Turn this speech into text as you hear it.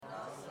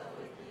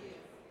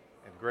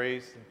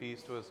Grace and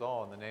peace to us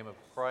all in the name of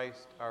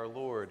Christ our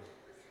Lord,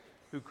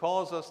 who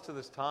calls us to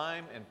this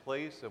time and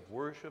place of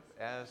worship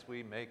as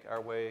we make our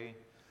way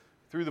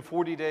through the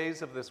 40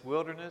 days of this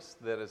wilderness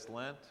that is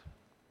Lent,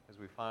 as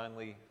we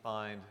finally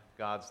find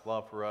God's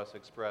love for us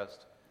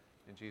expressed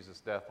in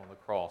Jesus' death on the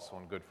cross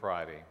on Good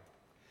Friday.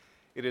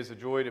 It is a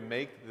joy to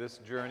make this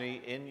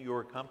journey in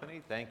your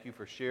company. Thank you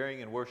for sharing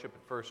in worship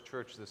at First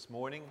Church this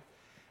morning.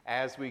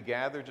 As we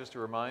gather, just a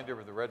reminder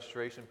of the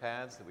registration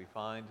pads that we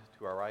find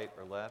to our right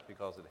or left,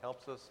 because it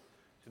helps us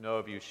to know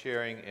of you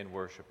sharing in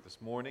worship this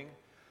morning.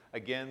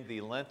 Again,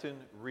 the Lenten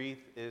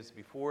wreath is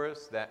before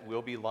us. That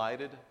will be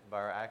lighted by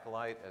our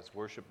acolyte as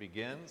worship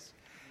begins.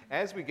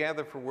 As we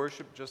gather for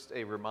worship, just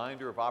a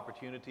reminder of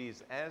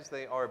opportunities as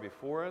they are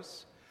before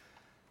us.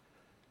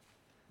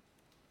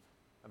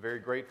 I'm very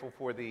grateful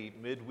for the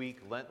midweek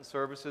Lenten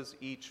services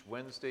each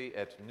Wednesday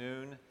at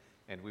noon.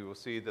 And we will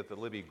see that the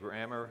Libby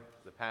Grammer,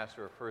 the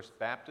pastor of First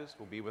Baptist,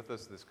 will be with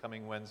us this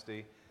coming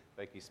Wednesday.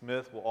 Becky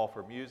Smith will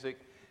offer music.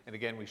 And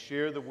again, we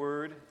share the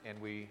word and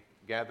we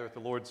gather at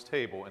the Lord's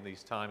table in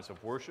these times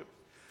of worship.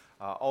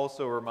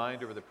 Also a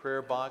reminder of the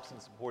prayer box in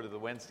support of the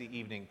Wednesday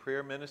evening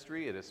prayer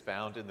ministry. It is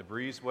found in the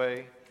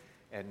breezeway.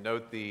 And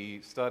note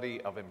the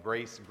study of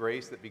Embrace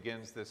Grace that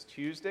begins this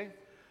Tuesday.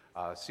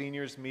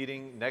 Seniors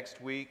meeting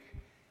next week.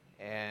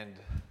 And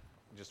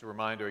just a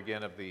reminder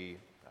again of the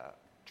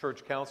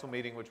church council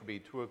meeting, which will be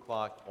 2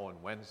 o'clock on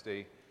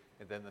Wednesday,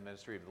 and then the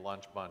ministry of the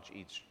lunch bunch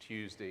each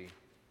Tuesday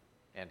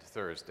and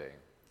Thursday.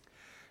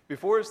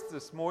 Before us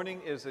this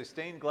morning is a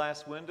stained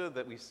glass window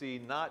that we see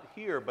not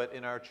here, but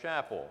in our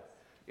chapel.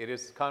 It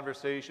is a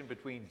conversation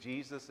between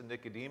Jesus and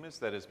Nicodemus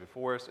that is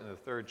before us in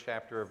the 3rd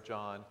chapter of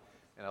John,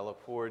 and I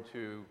look forward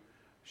to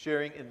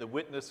sharing in the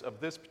witness of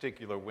this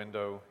particular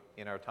window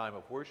in our time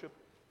of worship,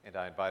 and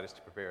I invite us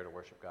to prepare to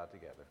worship God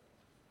together.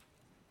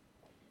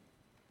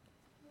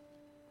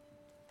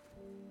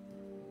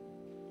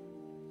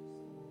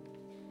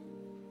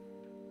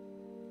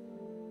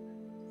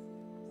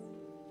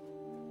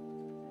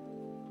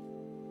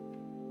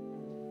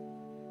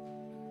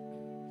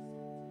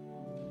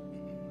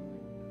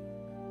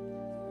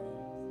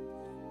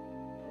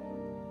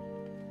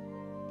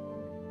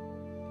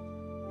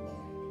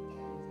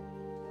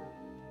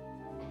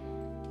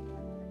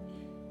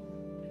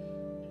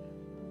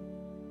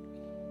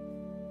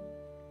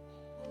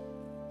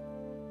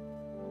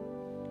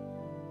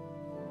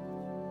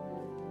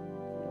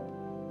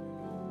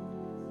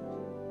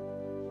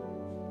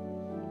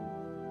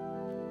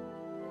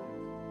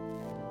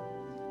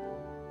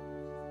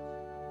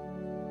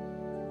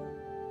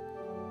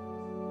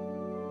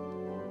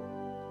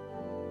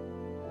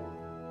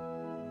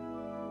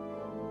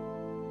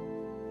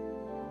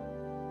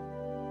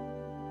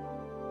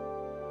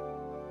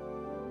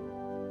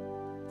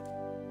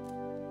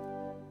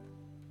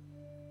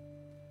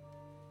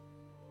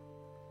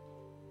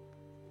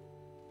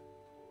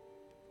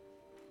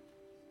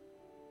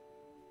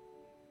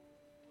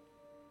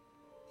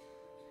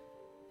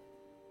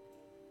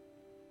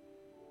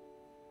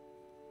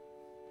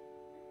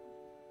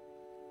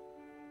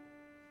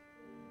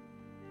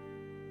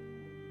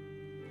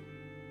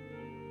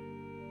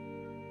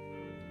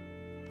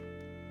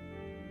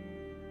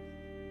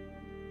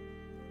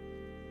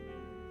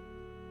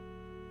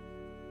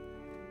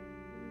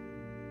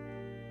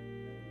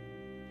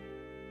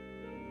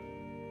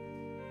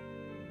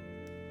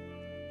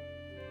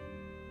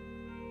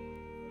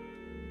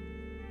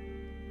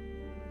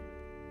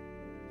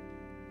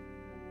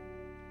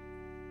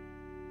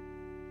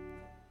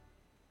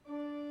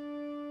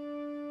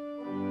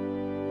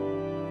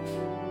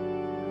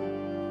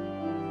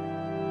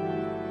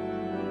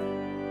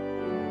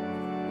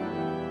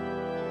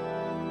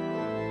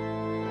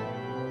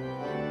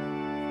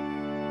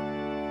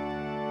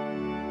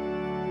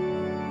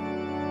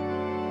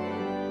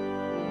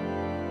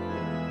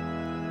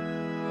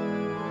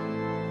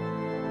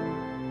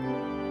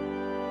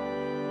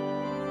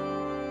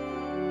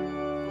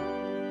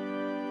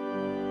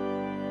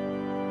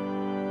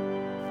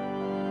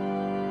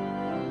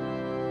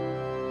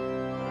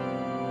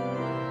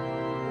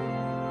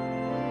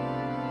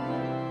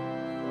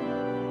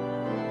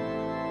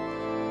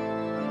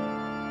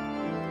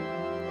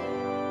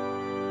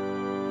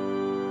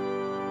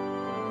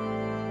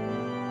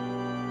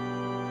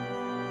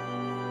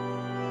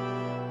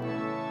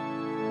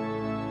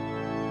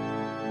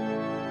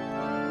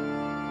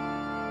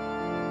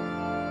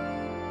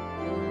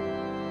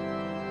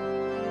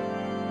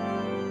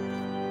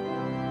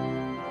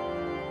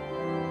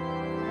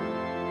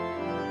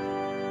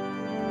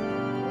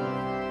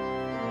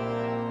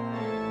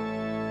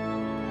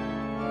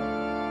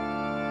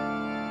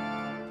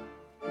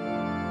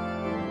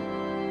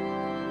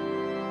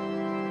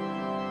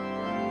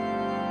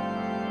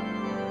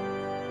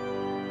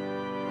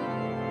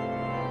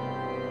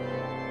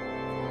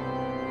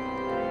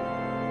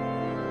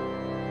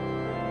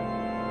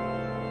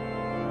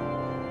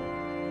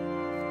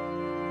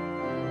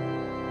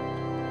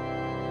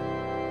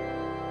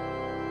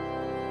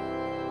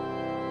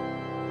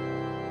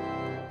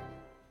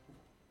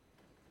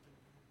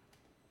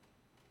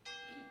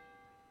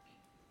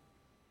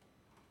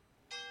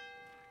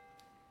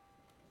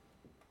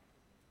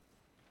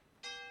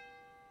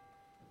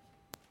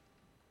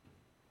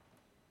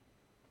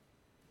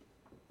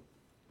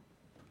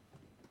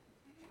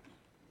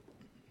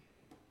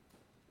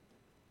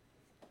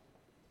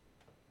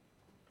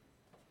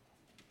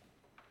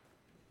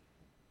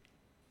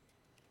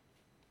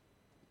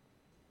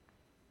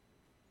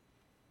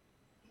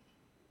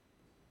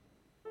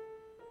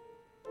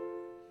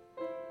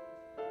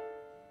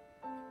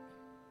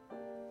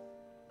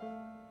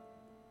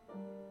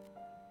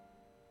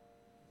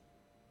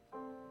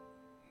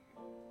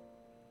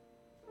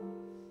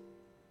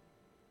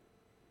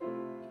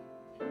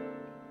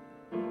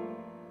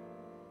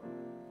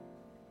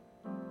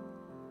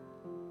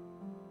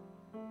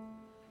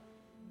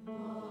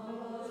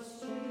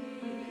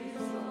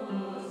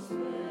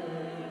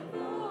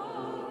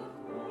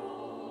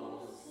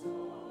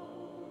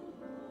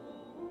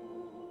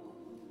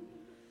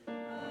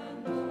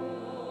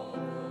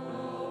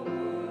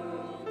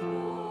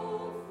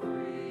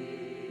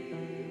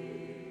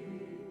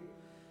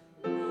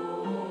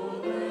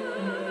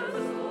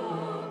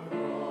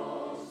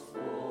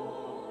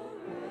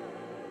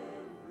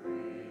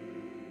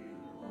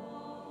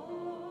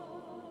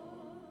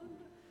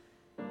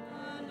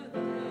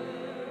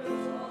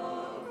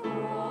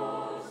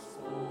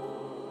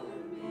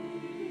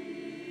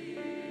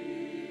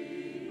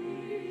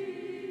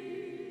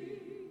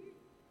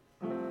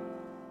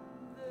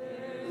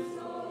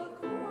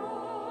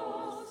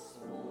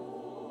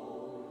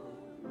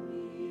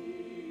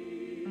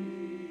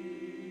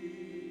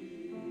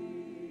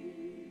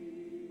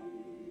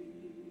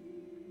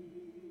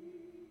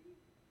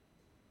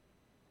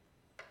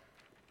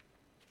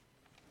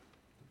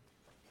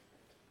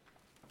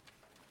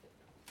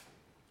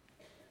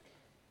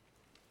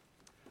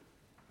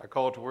 Our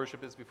call to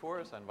worship is before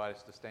us. I invite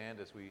us to stand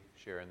as we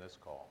share in this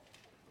call.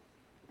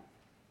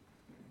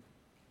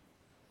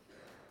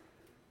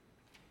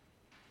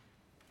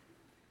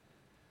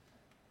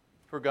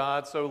 For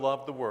God so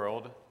loved the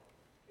world,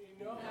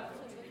 enough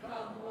to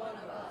become one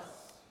of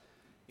us,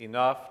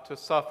 enough to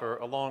suffer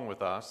along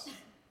with us.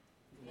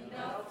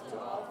 enough to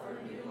offer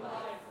new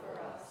life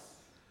for us.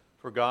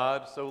 For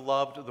God so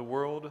loved the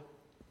world,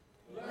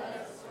 Let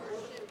us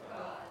worship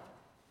God.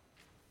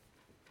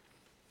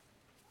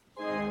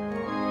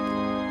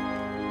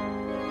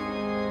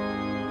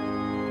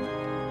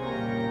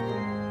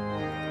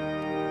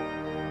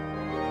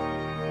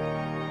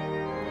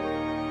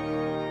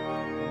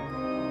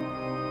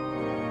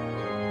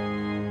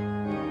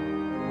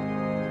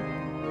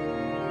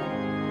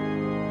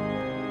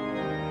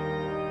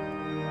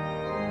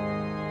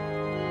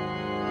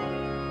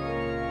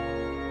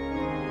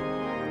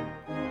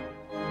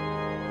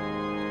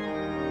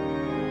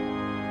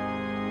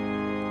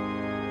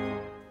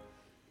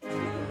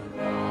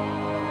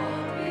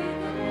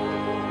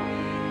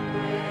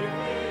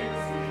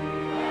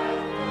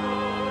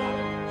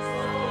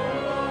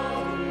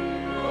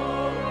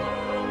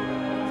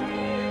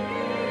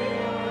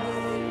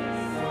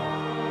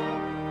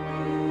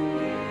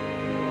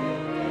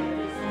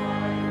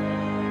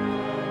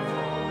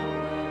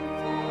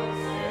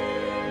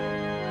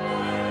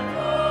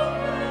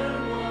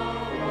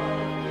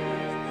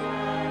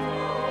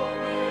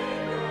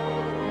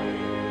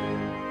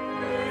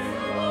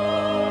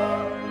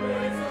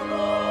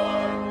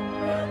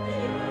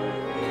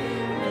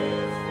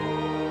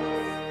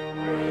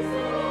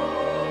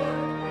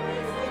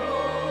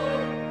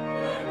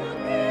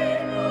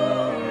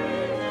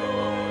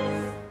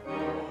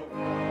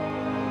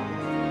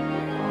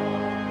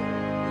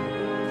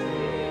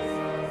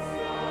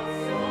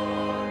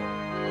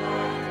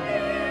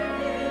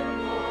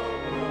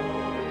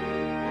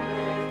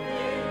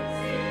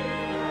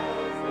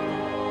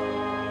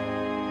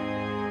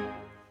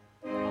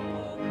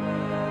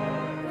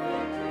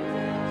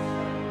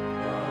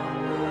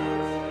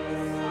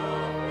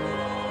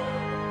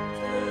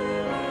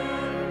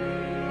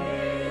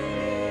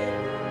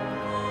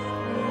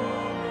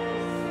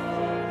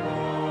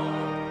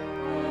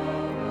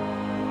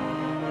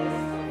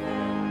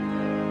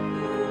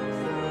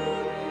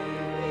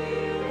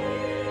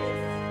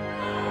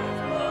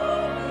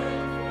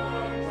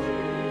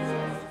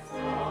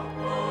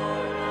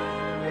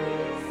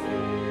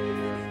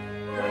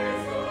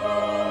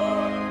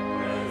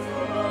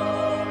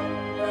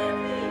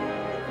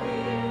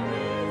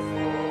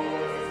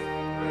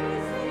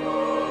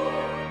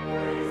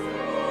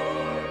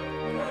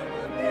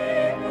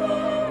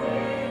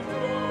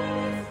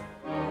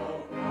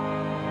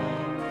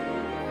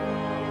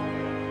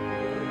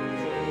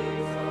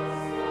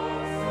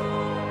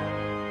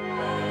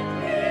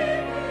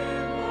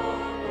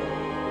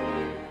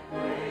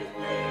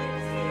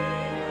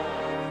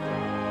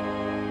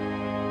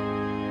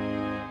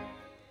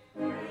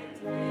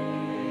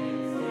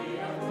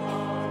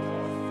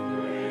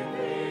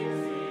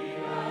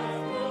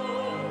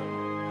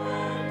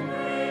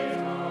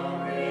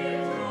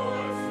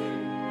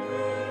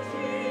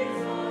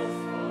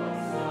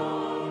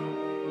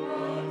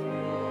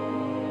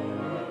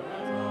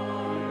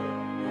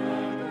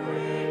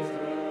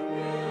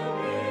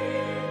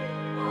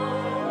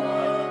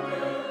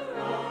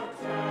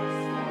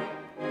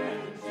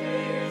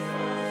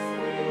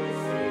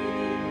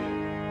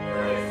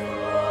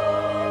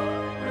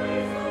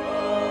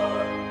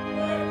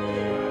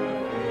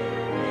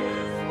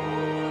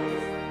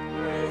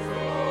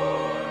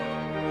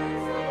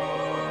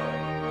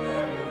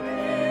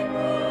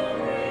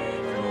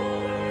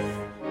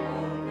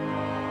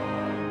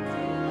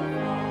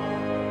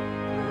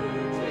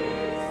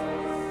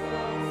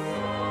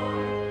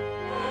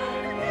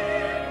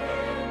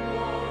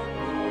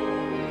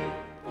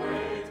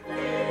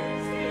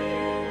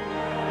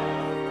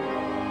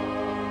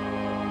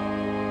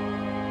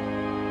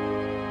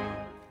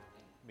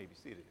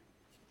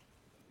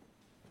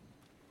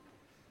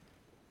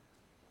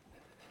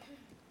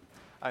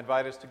 I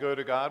invite us to go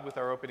to God with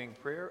our opening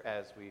prayer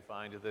as we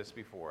find this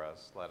before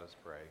us. Let us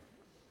pray.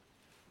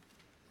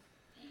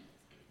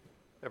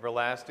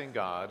 Everlasting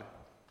God,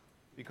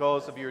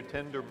 because of your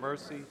tender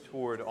mercy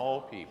toward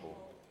all people,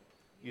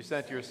 you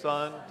sent your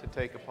Son to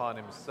take upon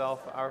himself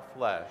our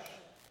flesh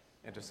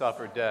and to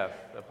suffer death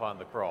upon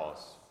the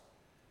cross.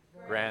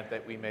 Grant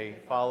that we may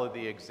follow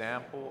the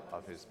example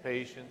of his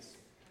patience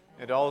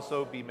and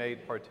also be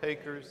made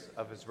partakers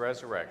of his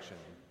resurrection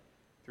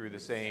through the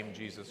same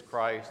Jesus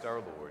Christ our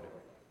Lord.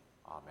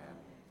 Amen.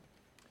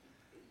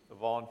 The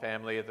Vaughn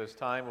family at this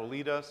time will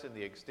lead us in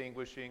the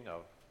extinguishing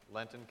of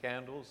Lenten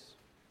candles.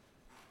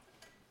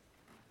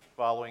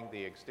 Following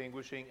the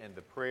extinguishing and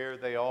the prayer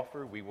they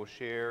offer, we will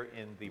share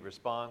in the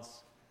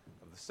response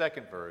of the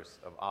second verse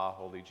of Ah,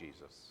 Holy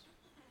Jesus.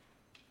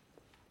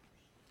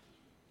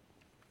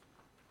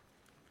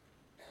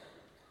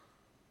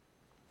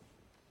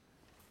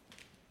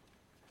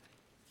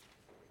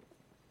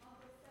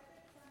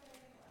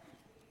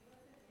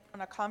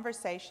 on a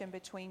conversation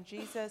between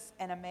Jesus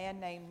and a man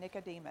named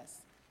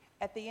Nicodemus.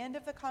 At the end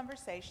of the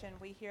conversation,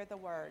 we hear the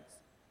words,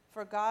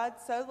 "For God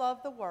so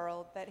loved the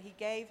world that he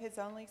gave his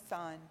only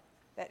Son,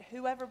 that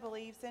whoever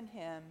believes in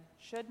him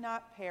should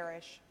not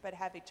perish but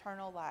have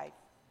eternal life."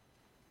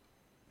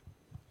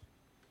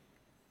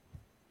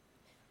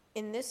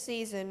 In this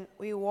season,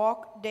 we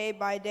walk day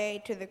by day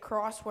to the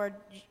cross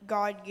where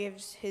God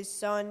gives his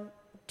Son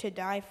to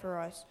die for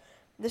us.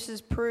 This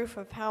is proof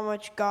of how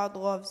much God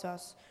loves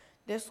us.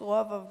 This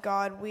love of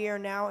God we are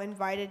now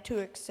invited to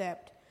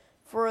accept.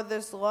 For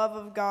this love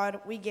of God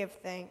we give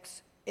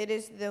thanks. It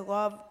is the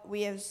love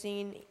we have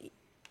seen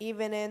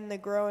even in the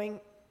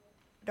growing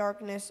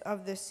darkness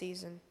of this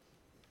season.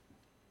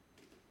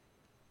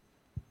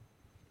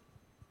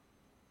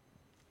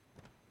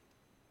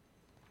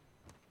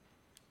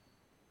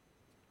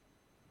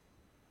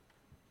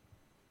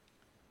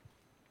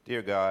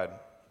 Dear God,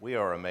 we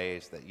are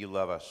amazed that you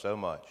love us so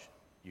much.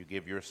 You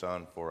give your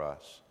Son for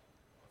us.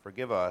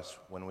 Forgive us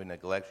when we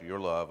neglect your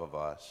love of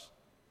us.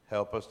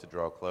 Help us to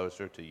draw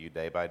closer to you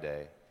day by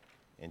day.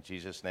 In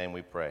Jesus' name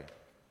we pray.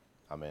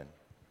 Amen.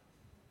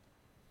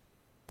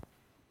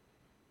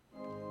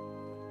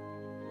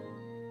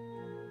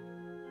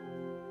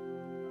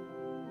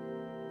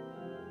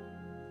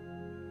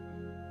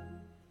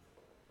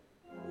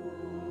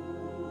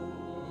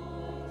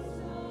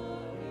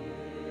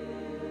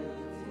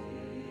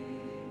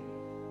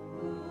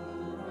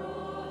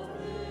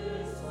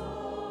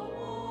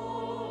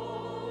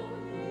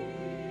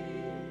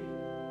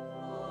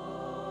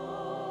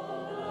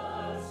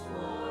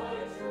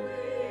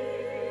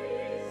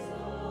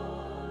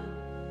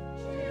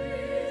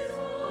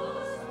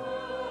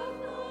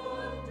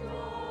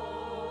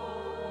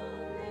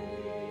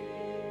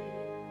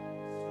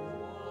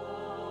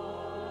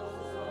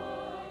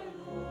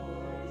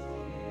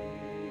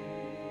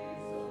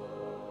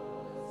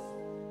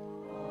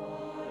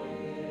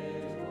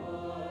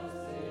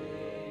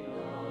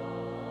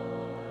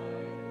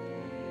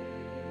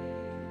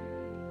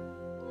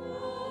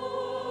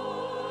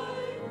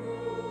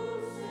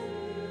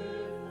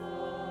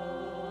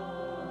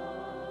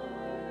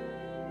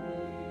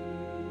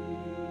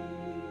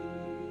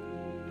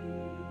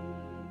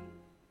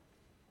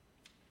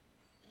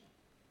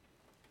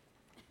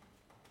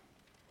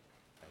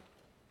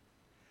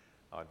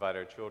 I'll invite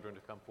our children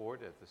to come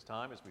forward at this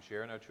time as we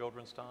share in our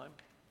children's time.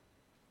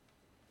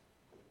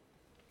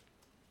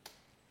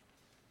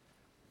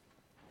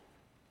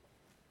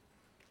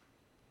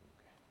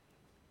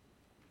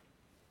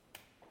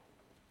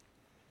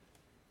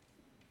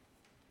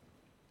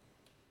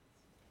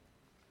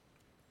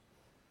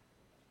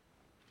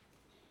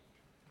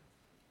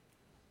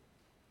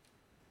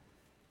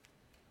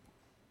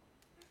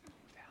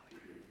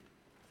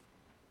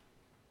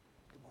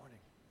 Good morning.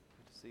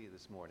 Good to see you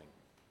this morning.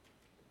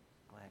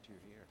 Glad you're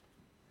here.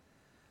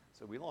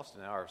 So we lost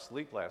an hour of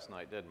sleep last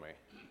night, didn't we?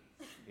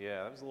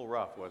 Yeah, that was a little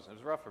rough, wasn't it? It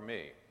was rough for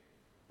me.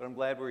 But I'm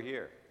glad we're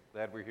here.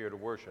 Glad we're here to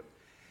worship.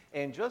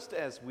 And just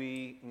as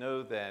we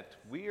know that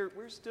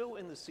we're still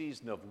in the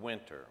season of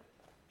winter,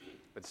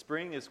 but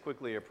spring is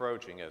quickly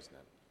approaching, isn't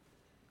it?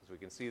 Because we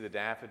can see the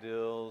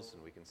daffodils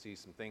and we can see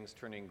some things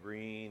turning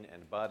green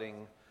and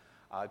budding,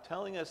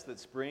 telling us that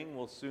spring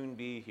will soon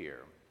be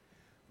here.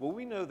 Well,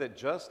 we know that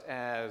just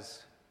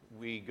as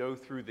we go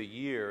through the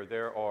year,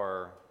 there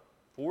are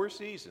 4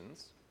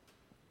 seasons,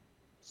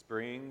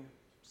 spring,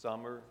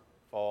 summer,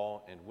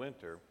 fall, and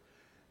winter.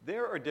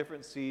 There are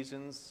different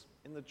seasons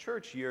in the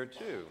church year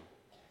too.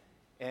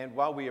 And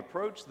while we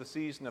approach the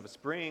season of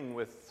spring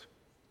with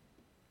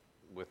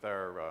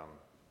our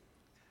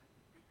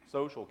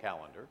social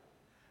calendar,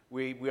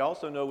 we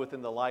also know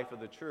within the life of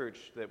the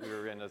church that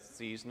we're in a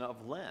season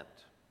of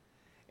Lent.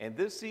 And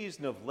this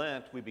season of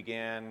Lent we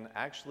began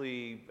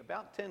actually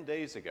about 10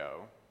 days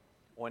ago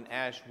on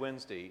Ash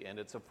Wednesday, and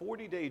it's a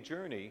 40-day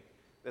journey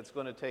that's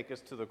going to take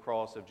us to the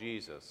cross of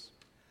Jesus.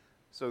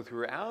 So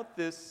throughout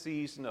this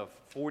season of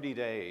 40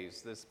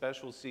 days, this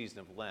special season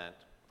of Lent,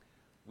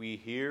 we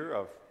hear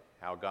of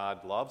how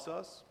God loves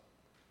us,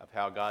 of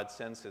how God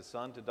sends his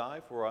Son to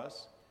die for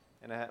us,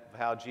 and of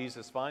how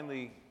Jesus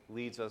finally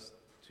leads us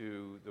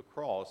to the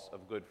cross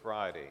of Good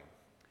Friday.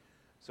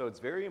 So it's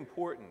very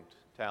important,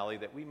 Tally,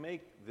 that we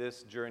make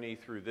this journey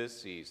through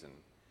this season.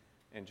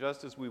 And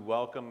just as we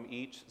welcome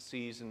each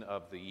season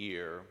of the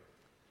year,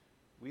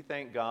 we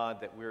thank God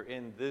that we're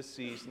in this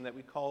season that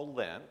we call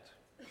Lent.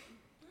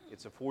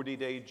 It's a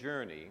 40-day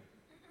journey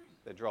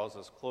that draws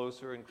us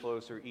closer and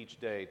closer each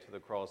day to the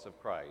cross of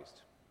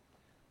Christ.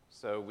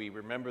 So we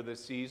remember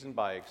this season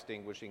by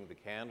extinguishing the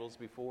candles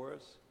before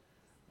us,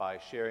 by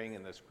sharing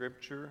in the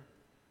scripture.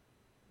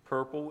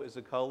 Purple is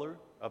a color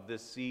of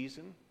this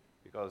season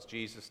because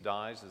Jesus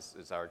dies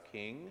as our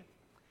King.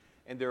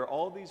 And there are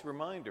all these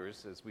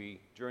reminders as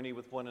we journey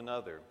with one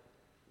another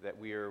that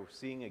we are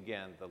seeing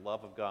again the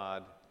love of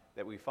God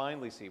that we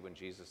finally see when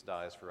Jesus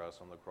dies for us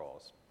on the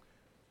cross.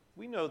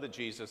 We know that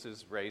Jesus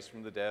is raised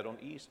from the dead on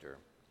Easter,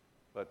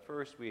 but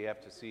first we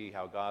have to see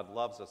how God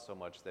loves us so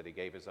much that he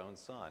gave his own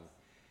Son.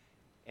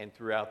 And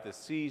throughout this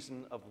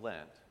season of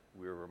Lent,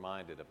 we're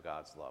reminded of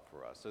God's love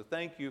for us. So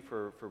thank you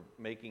for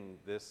making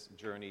this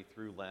journey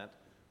through Lent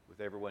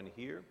with everyone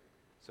here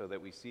so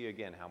that we see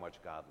again how much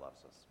God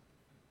loves us.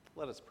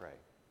 Let us pray.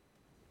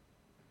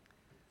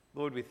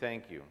 Lord, we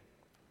thank you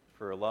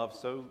for a love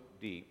so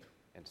deep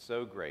and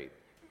so great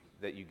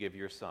that you give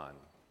your Son.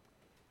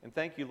 And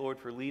thank you, Lord,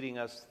 for leading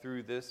us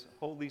through this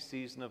holy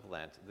season of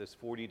Lent, this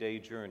 40-day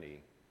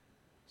journey,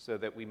 so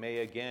that we may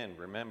again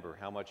remember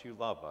how much you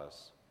love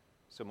us,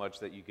 so much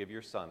that you give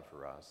your Son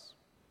for us.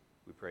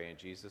 We pray in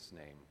Jesus'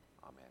 name.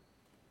 Amen.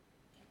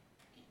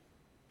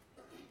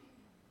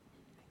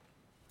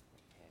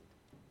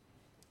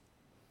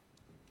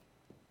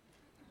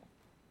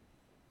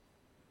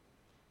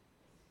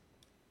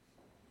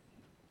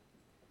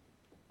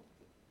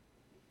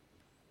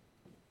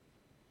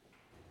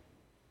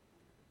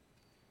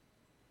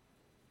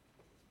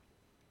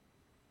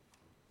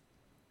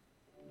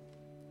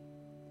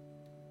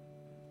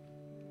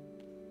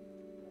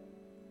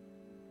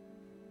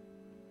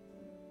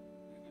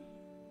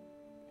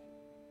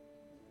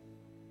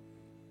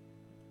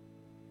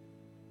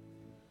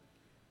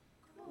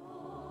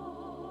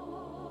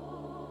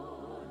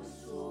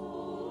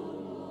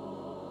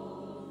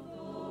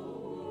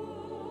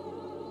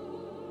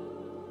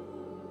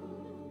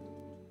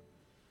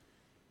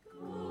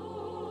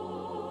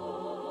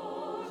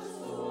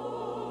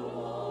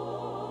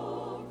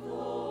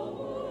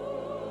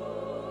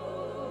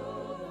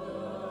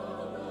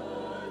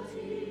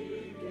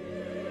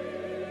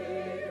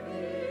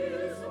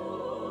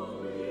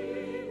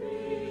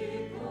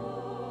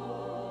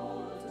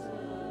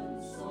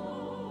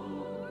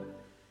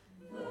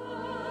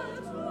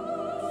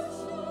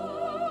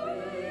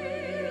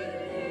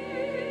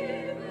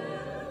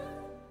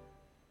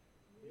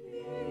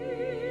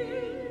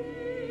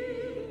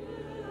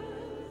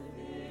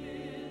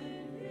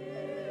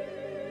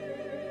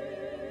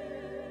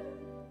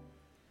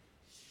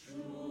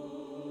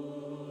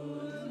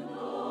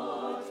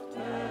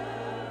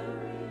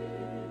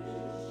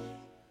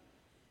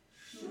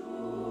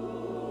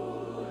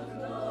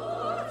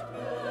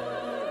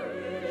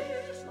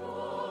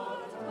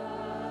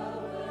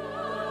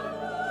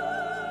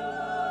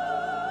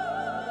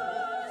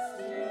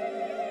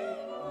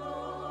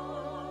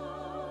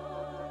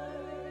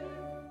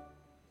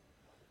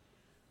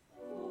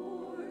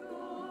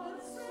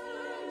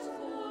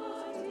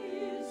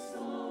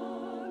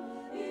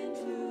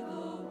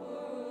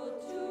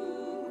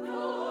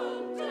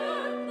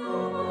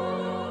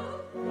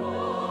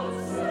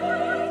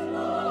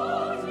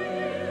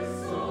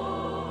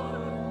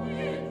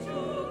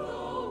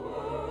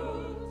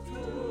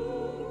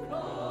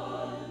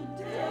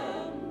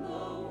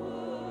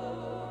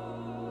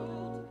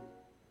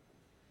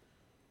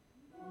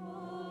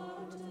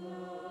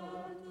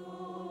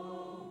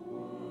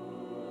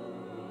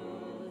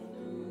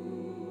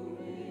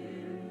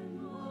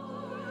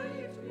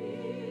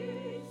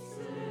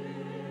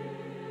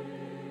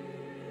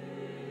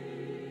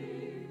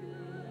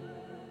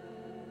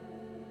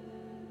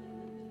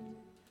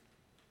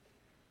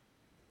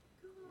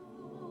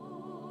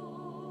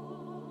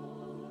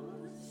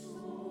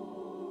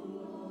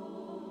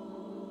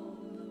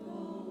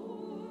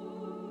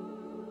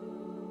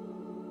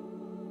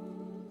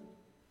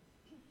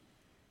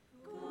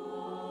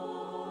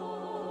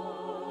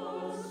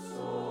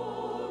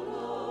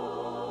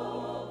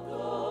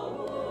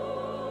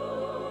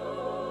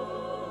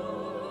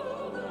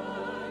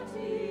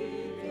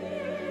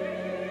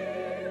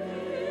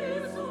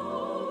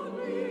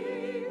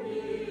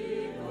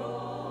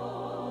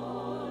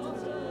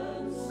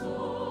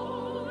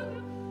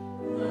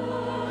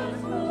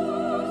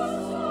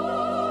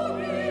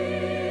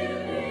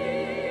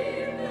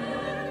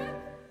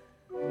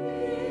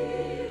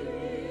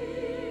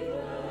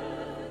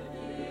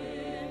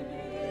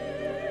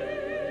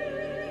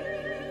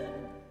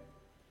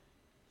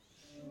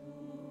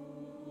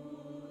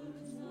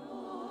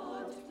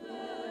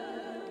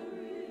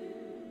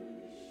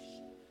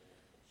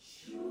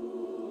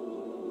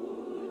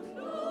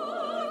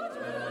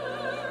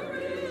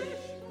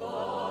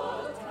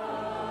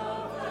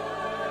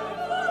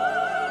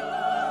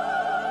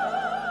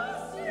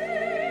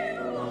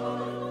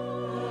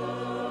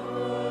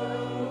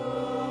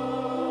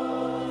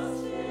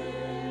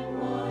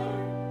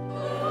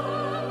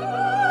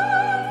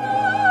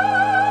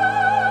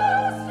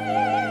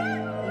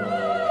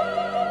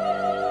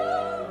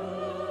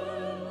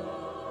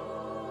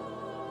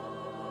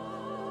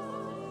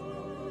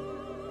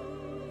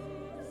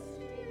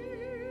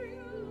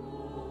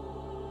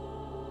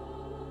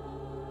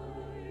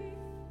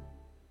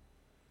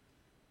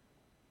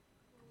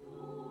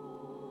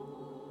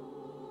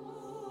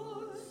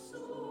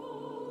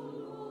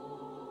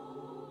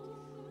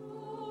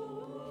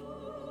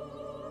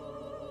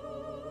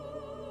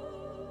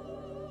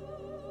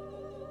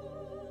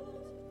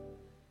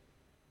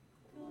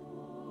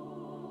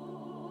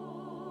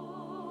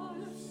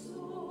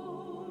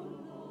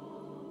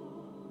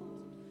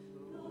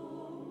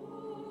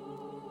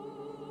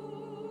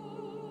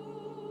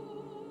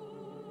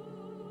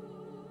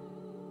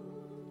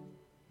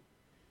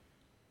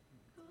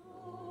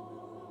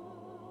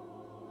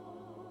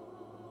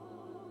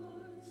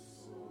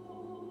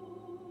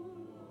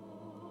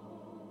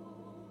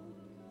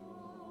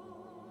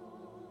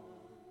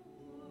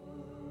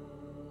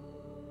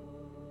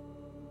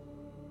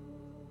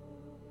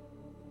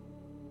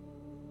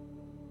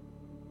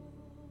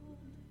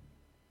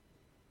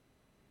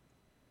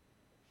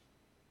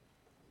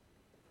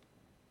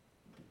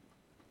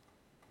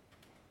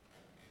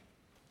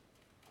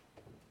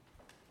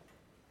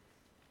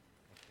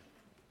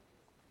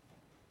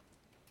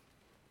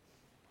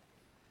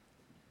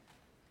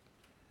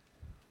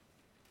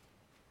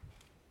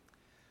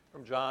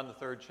 from John,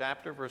 the 3rd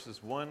chapter,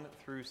 verses 1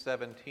 through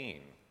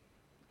 17.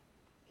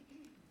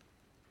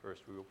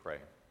 First, we will pray.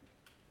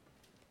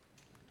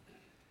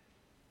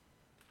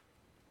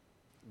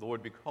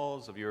 Lord,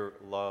 because of your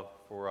love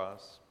for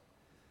us,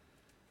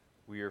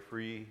 we are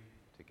free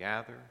to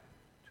gather,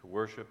 to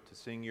worship, to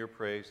sing your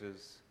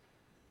praises,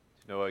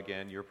 to know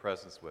again your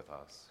presence with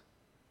us.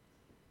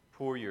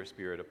 Pour your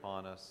Spirit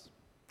upon us,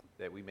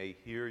 that we may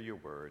hear your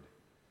word,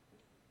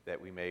 that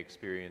we may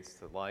experience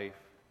the life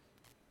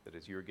that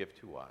is your gift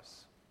to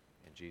us.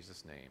 In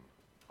Jesus' name,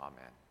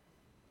 amen.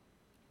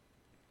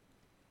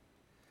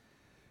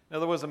 Now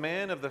there was a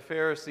man of the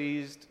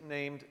Pharisees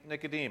named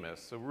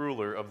Nicodemus, a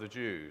ruler of the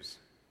Jews.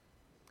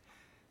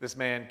 This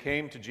man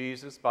came to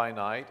Jesus by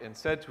night and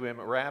said to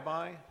him,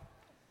 "Rabbi,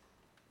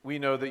 we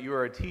know that you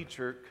are a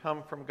teacher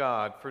come from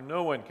God, for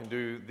no one can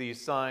do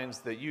these signs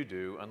that you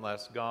do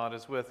unless God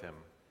is with him."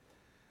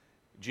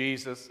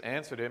 Jesus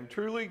answered him,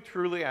 "Truly,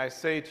 truly, I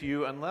say to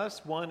you,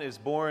 unless one is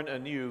born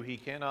anew, he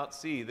cannot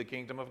see the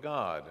kingdom of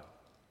God."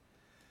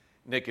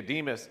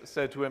 Nicodemus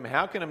said to him,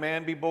 "How can a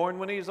man be born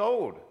when he is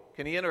old?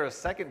 Can he enter a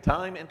second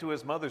time into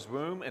his mother's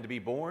womb and be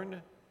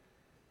born?"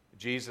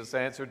 Jesus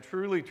answered,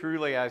 "Truly,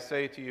 truly, I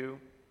say to you,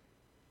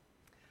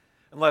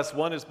 unless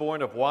one is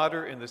born of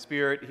water and the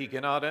Spirit, he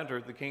cannot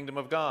enter the kingdom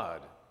of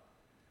God.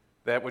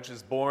 That which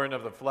is born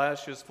of the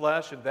flesh is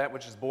flesh, and that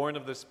which is born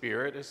of the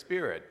Spirit is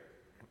spirit.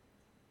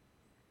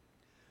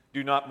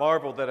 Do not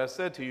marvel that I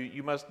said to you,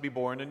 you must be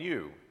born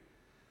anew.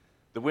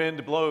 The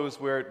wind blows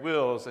where it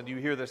wills, and you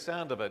hear the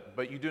sound of it,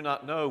 but you do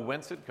not know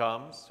whence it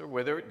comes or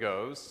whither it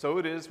goes. So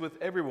it is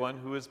with everyone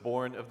who is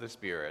born of the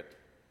Spirit."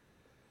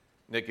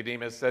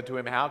 Nicodemus said to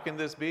him, "How can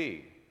this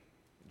be?"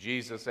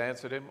 Jesus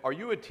answered him, "Are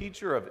you a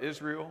teacher of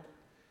Israel,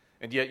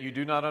 and yet you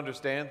do not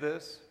understand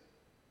this?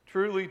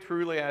 Truly,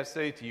 truly, I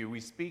say to you,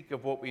 we speak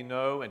of what we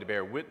know and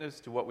bear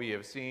witness to what we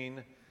have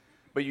seen,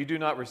 but you do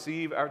not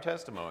receive our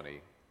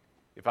testimony.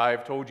 If I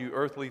have told you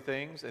earthly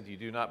things and you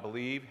do not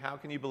believe, how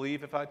can you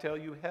believe if I tell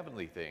you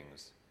heavenly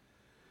things?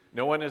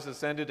 No one has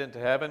ascended into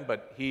heaven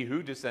but he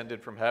who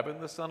descended from heaven,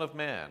 the Son of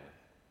Man.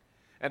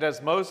 And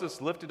as Moses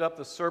lifted up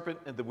the serpent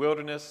in the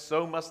wilderness,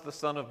 so must the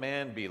Son of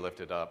Man be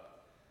lifted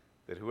up,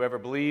 that whoever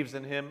believes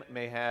in him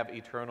may have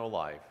eternal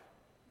life.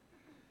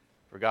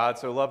 For God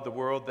so loved the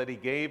world that he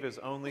gave his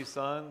only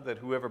Son, that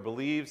whoever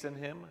believes in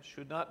him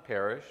should not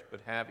perish,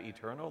 but have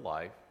eternal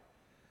life.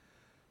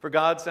 For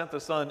God sent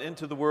the Son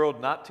into the world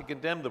not to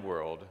condemn the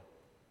world,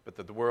 but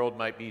that the world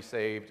might be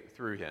saved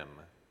through him."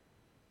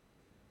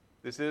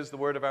 This is the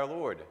word of our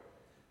Lord.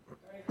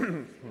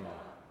 It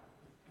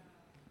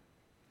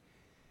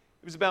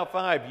was about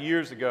 5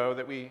 years ago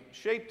that we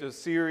shaped a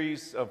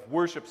series of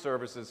worship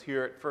services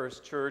here at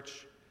First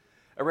Church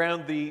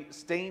around the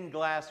stained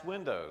glass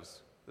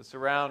windows that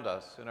surround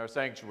us in our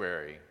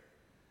sanctuary.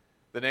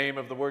 The name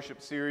of the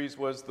worship series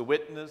was "The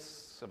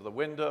Witness of the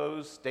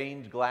Windows,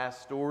 Stained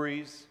Glass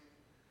Stories."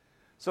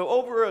 So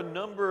over a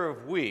number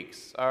of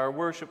weeks, our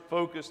worship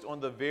focused on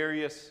the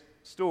various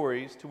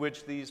stories to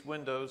which these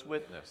windows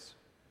witness.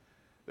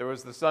 There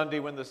was the Sunday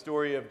when the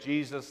story of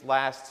Jesus'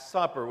 Last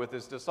Supper with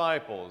his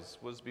disciples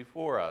was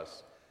before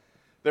us.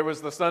 There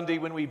was the Sunday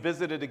when we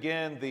visited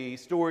again the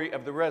story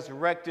of the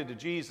resurrected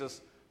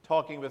Jesus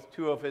talking with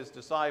two of his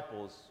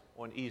disciples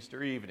on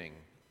Easter evening.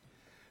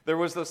 There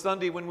was the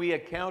Sunday when we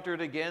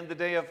encountered again the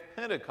day of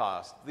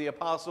Pentecost, the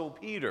Apostle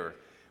Peter,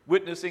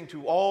 witnessing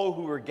to all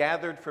who were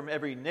gathered from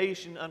every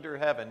nation under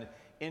heaven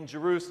in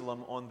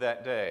Jerusalem on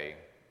that day.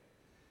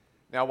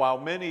 Now, while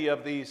many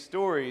of these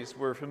stories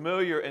were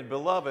familiar and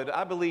beloved,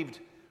 I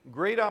believed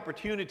great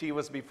opportunity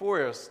was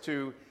before us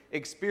to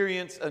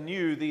experience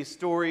anew these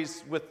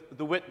stories with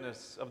the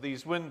witness of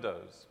these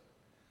windows.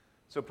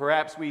 So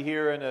perhaps we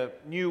hear in a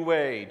new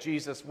way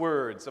Jesus'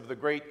 words of the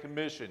Great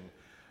Commission,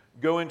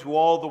 "Go into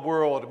all the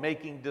world,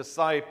 making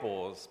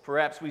disciples."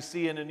 Perhaps we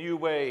see in a new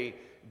way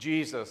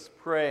Jesus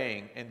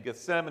praying in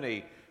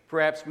Gethsemane.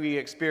 Perhaps we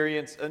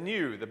experience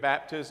anew the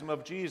baptism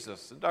of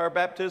Jesus and our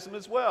baptism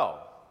as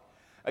well.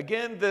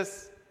 Again,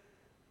 this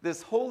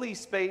holy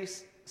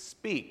space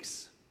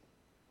speaks,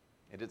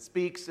 and it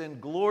speaks in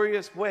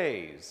glorious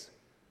ways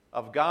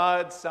of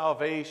God's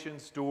salvation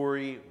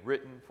story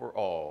written for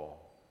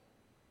all.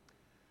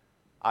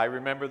 I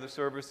remember the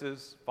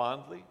services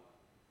fondly.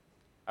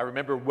 I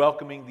remember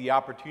welcoming the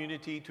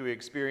opportunity to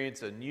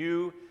experience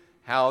anew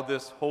how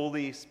this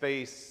holy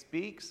space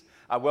speaks.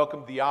 I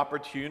welcomed the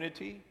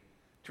opportunity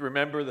to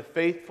remember the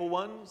faithful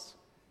ones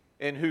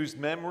in whose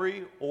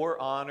memory or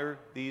honor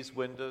these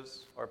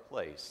windows are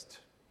placed.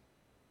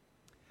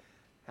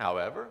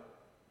 However,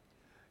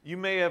 you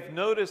may have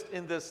noticed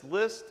in this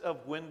list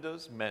of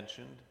windows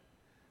mentioned,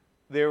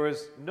 there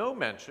is no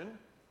mention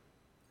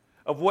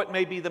of what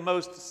may be the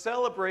most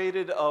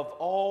celebrated of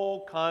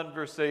all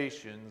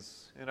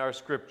conversations in our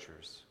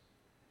scriptures.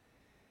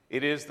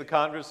 It is the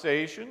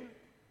conversation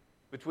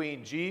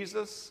between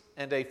Jesus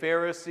and a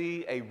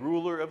Pharisee, a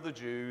ruler of the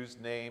Jews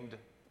named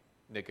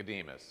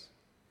Nicodemus.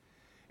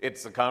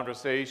 It's a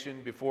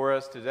conversation before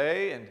us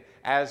today, and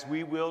as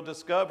we will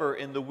discover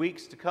in the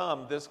weeks to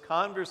come, this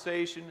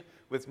conversation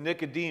with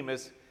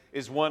Nicodemus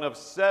is one of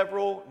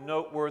several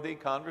noteworthy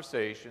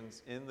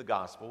conversations in the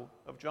Gospel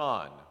of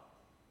John.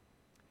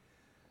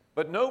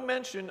 But no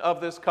mention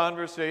of this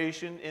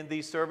conversation in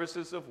the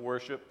services of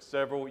worship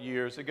several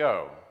years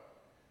ago.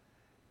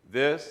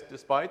 This,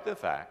 despite the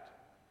fact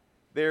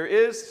there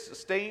is a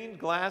stained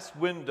glass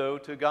window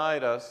to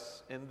guide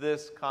us in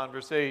this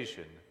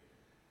conversation.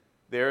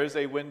 There is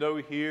a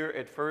window here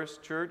at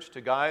First Church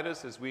to guide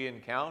us as we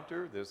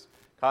encounter this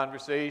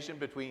conversation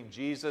between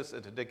Jesus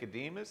and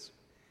Nicodemus.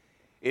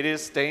 It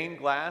is stained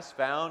glass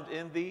found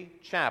in the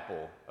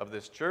chapel of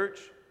this church.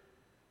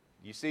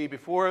 You see,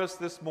 before us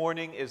this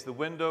morning is the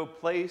window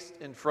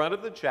placed in front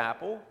of the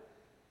chapel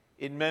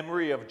in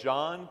memory of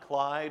John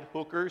Clyde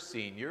Hooker,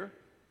 Sr.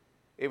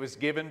 It was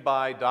given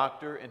by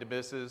Dr. and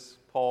Mrs.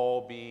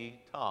 Paul B.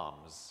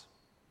 Toms.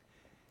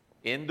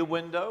 In the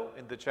window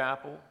in the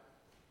chapel,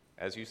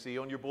 as you see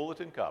on your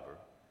bulletin cover,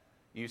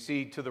 you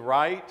see to the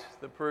right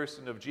the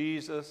person of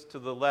Jesus, to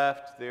the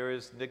left there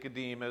is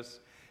Nicodemus,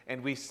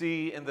 and we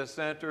see in the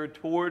center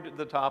toward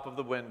the top of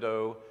the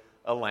window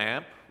a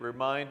lamp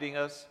reminding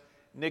us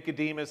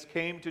Nicodemus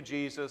came to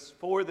Jesus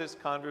for this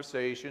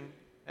conversation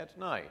at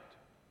night.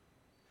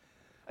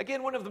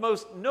 Again, one of the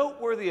most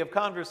noteworthy of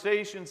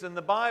conversations in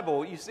the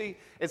Bible. You see,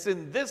 it's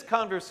in this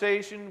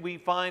conversation we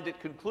find it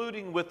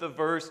concluding with the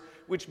verse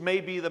which may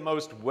be the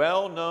most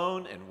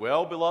well-known and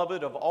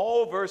well-beloved of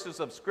all verses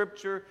of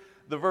Scripture,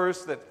 the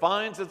verse that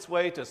finds its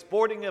way to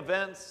sporting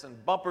events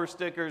and bumper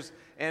stickers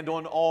and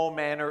on all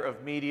manner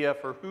of media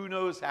for who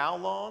knows how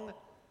long.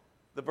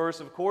 The verse,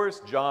 of course,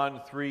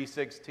 John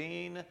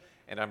 3:16,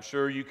 and I'm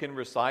sure you can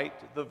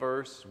recite the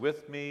verse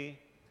with me.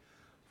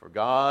 For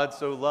God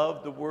so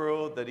loved the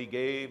world that he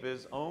gave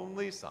his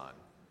only Son,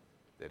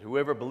 that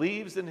whoever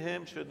believes in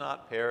him should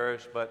not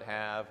perish but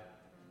have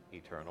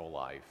eternal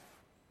life.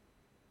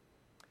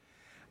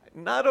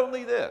 Not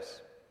only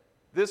this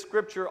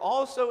scripture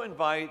also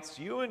invites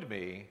you and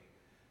me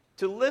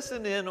to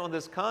listen in on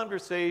this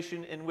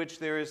conversation in which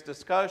there is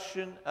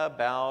discussion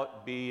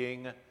about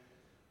being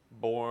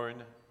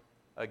born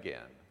again.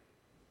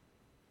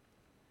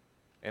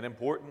 An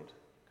important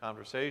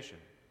conversation.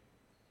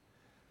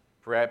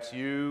 Perhaps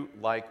you,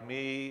 like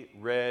me,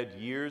 read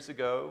years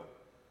ago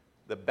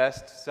the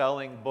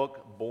best-selling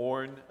book,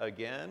 Born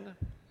Again.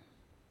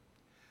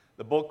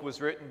 The book was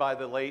written by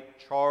the late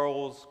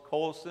Charles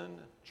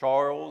Colson.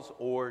 Charles,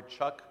 or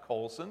Chuck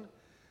Colson,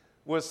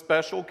 was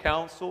special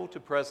counsel to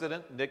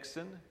President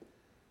Nixon.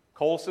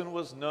 Colson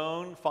was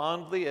known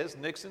fondly as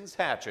Nixon's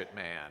hatchet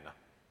man.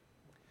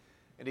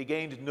 And he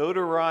gained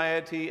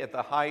notoriety at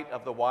the height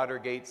of the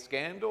Watergate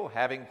scandal,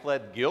 having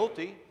pled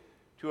guilty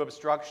to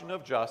obstruction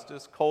of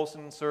justice.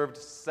 Colson served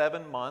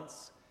 7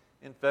 months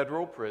in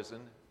federal prison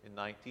in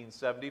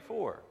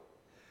 1974.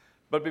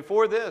 But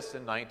before this,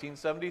 in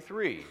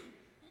 1973,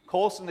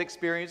 Colson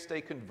experienced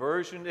a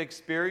conversion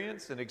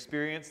experience, an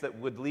experience that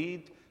would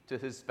lead to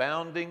his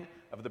founding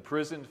of the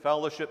Prison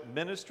Fellowship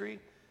Ministry,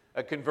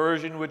 a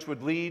conversion which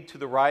would lead to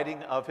the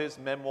writing of his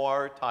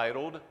memoir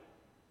titled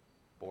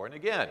Born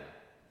Again.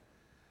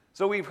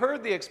 So we've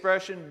heard the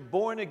expression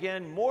born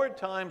again more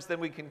times than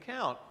we can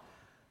count.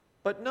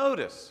 But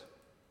notice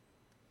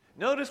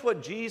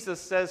what Jesus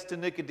says to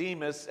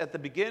Nicodemus at the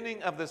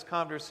beginning of this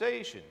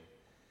conversation.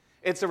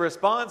 It's a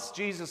response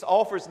Jesus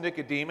offers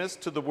Nicodemus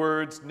to the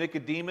words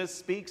Nicodemus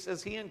speaks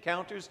as he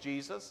encounters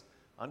Jesus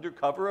under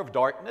cover of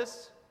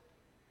darkness.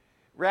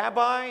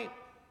 Rabbi,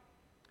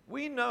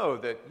 we know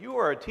that you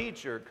are a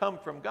teacher come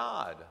from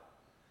God.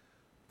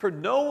 For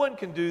no one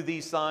can do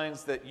these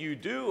signs that you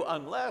do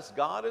unless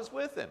God is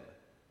with him.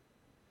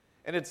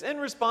 And it's in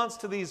response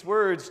to these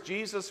words,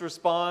 Jesus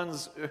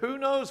responds, who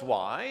knows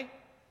why,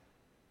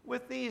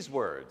 with these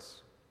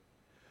words.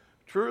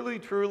 Truly,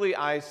 truly,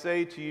 I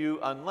say to you,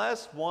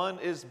 unless one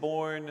is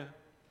born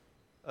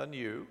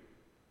anew,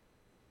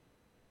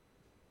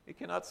 he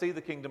cannot see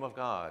the kingdom of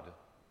God.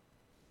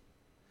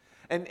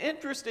 An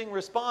interesting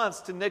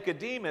response to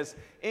Nicodemus,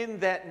 in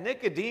that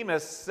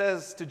Nicodemus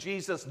says to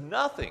Jesus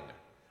nothing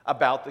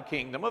about the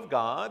kingdom of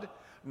God,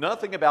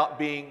 nothing about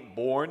being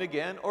born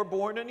again or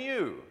born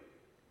anew.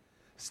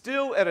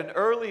 Still, at an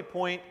early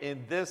point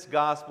in this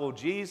gospel,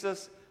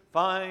 Jesus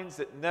finds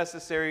it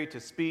necessary to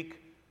speak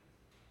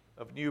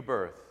of new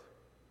birth,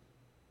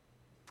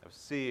 of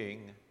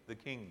seeing the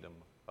kingdom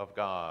of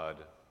God.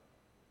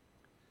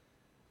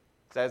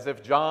 It's as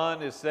if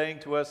John is saying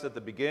to us at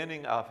the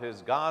beginning of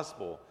his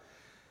gospel,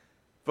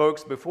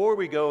 folks, before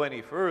we go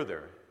any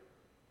further,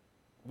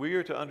 we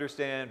are to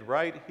understand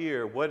right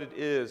here what it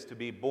is to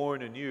be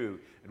born anew,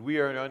 and we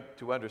are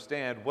to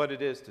understand what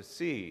it is to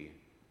see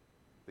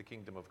the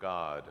kingdom of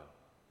God.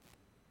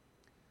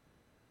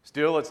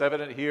 Still, it's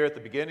evident here at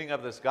the beginning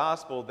of this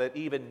gospel that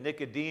even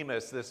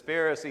Nicodemus, this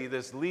Pharisee,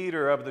 this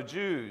leader of the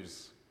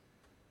Jews,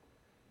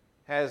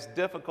 has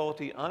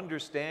difficulty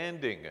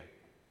understanding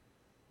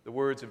the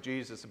words of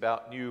Jesus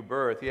about new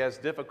birth. He has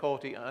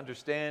difficulty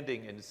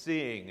understanding and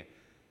seeing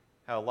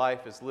how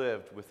life is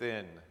lived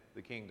within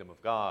the kingdom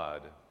of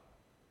God.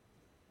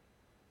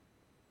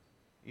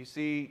 You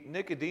see,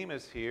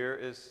 Nicodemus here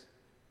is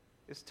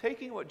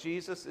taking what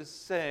Jesus is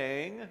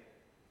saying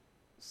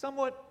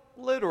somewhat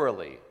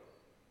literally.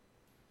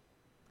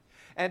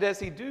 And as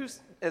he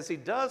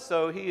does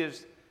so, he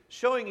is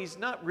showing he's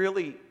not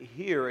really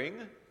hearing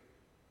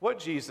what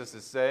Jesus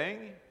is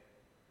saying.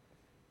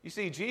 You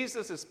see,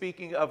 Jesus is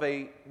speaking of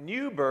a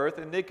new birth,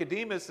 and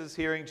Nicodemus is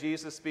hearing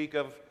Jesus speak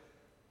of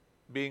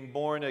being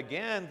born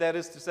again. That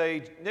is to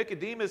say,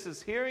 Nicodemus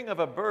is hearing of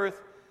a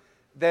birth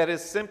that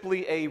is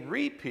simply a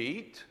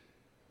repeat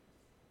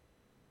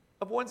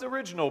of one's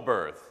original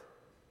birth.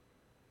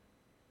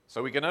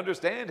 So we can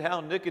understand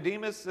how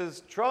Nicodemus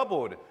is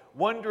troubled,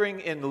 wondering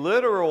in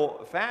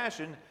literal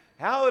fashion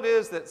how it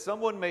is that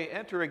someone may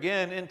enter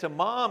again into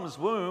mom's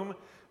womb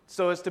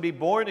so as to be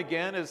born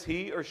again as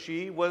he or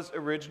she was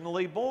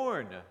originally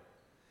born.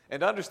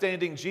 And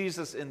understanding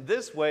Jesus in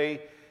this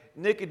way,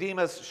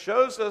 Nicodemus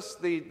shows us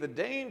the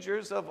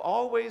dangers of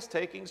always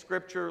taking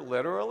Scripture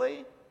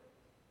literally.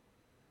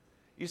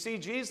 You see,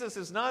 Jesus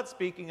is not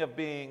speaking of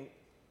being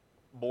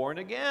born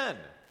again.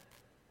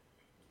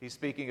 He's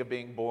speaking of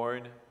being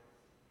born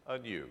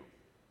anew.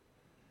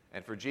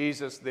 And for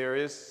Jesus, there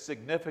is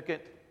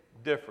significant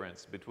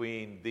difference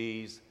between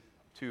these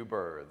two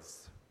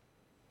births.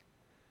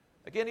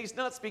 Again, he's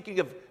not speaking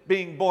of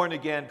being born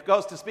again,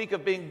 because to speak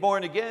of being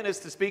born again is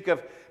to speak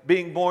of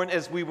being born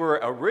as we were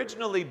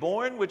originally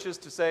born, which is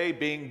to say,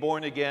 being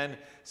born again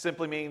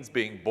simply means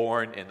being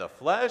born in the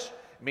flesh,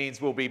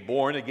 means we'll be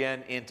born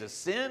again into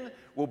sin,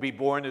 we'll be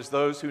born as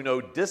those who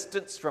know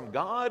distance from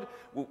God,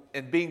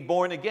 and being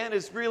born again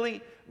is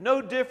really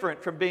no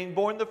different from being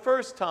born the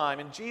first time,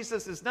 and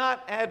Jesus is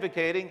not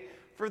advocating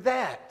for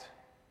that.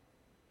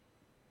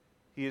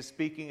 He is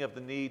speaking of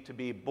the need to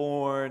be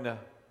born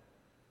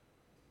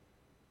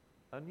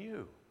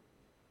anew,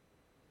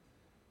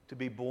 to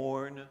be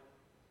born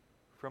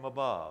from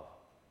above,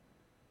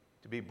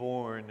 to be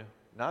born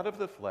not of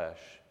the flesh,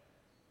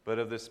 but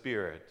of the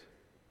Spirit.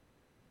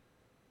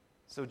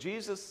 So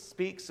Jesus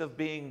speaks of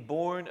being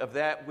born of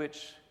that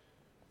which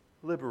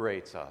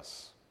liberates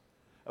us,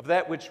 of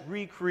that which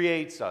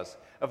recreates us,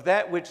 of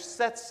that which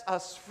sets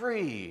us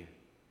free.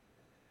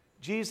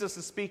 Jesus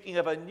is speaking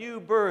of a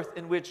new birth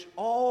in which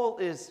all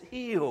is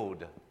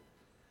healed,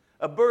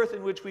 a birth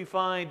in which we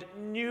find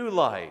new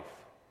life.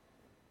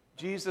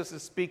 Jesus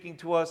is speaking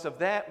to us of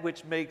that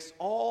which makes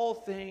all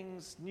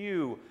things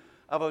new,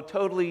 of a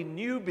totally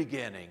new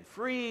beginning,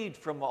 freed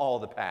from all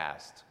the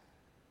past.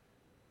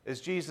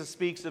 As Jesus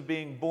speaks of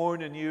being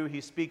born anew,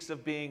 he speaks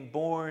of being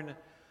born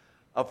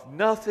of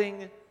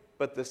nothing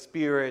but the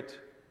Spirit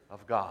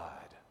of God.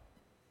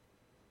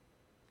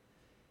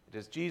 And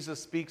as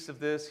Jesus speaks of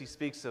this, he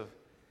speaks of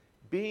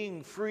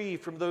being free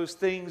from those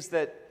things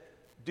that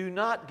do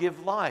not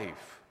give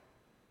life,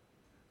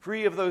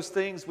 free of those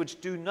things which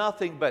do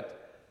nothing but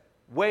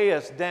weigh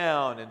us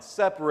down and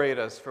separate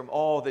us from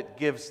all that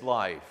gives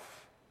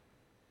life.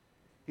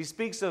 He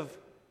speaks of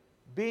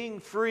being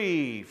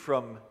free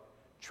from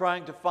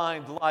trying to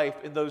find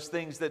life in those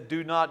things that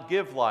do not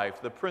give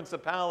life, the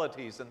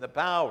principalities and the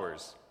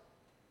powers.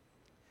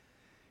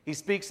 He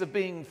speaks of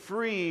being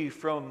free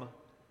from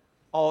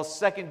all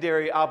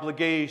secondary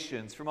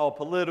obligations, from all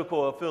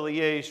political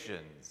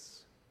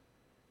affiliations.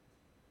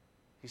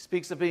 He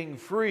speaks of being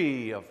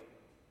free of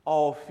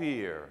all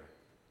fear,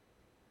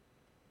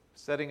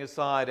 setting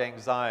aside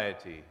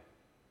anxiety,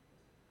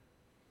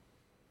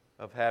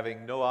 of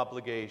having no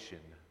obligation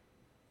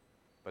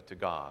but to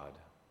God.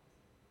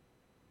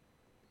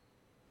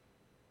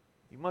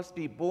 You must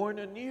be born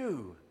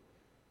anew,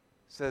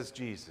 says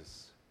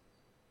Jesus.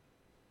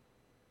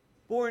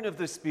 Born of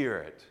the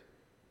Spirit,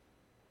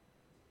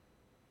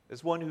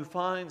 as one who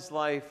finds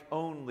life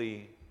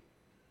only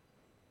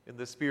in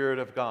the Spirit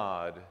of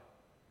God,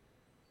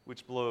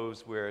 which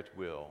blows where it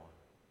will.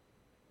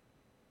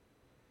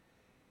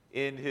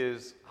 In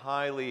his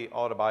highly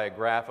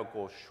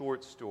autobiographical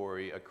short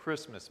story, A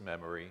Christmas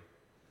Memory,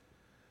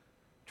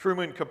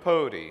 Truman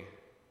Capote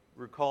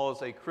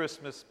recalls a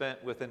Christmas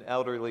spent with an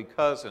elderly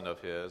cousin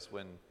of his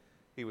when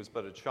he was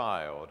but a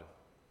child.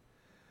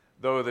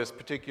 Though this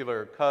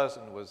particular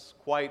cousin was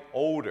quite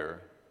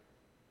older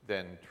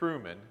than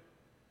Truman,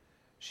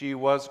 she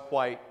was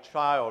quite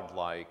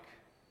childlike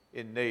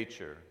in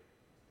nature.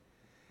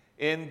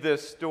 In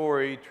this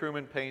story,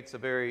 Truman paints a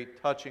very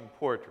touching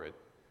portrait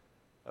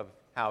of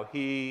how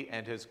he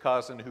and his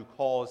cousin, who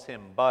calls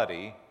him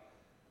Buddy,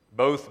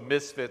 both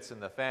misfits in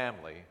the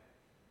family,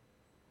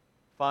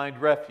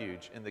 find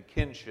refuge in the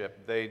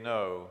kinship they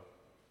know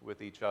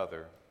with each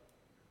other.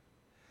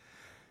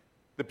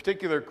 The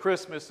particular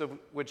Christmas of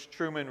which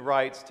Truman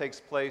writes takes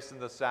place in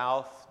the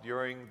South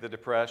during the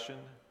Depression.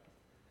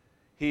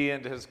 He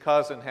and his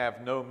cousin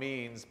have no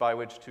means by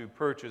which to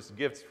purchase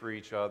gifts for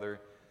each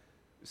other.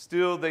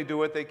 Still, they do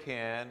what they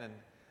can, and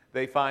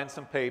they find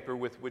some paper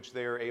with which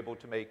they are able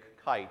to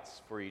make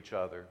kites for each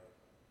other.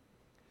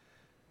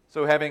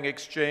 So having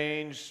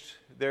exchanged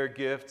their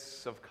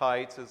gifts of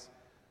kites as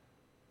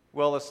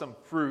well as some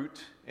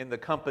fruit in the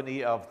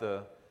company of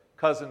the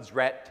cousin's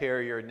rat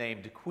terrier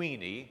named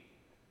Queenie,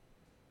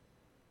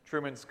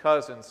 Truman's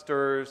cousin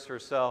stirs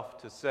herself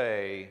to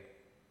say,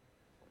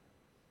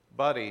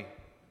 "Buddy,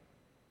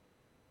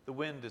 the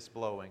wind is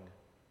blowing.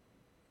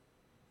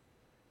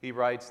 He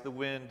writes, the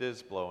wind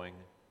is blowing,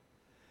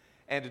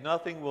 and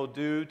nothing will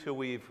do till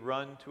we've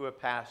run to a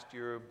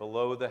pasture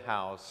below the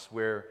house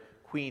where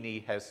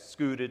Queenie has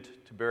scooted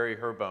to bury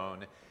her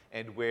bone,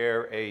 and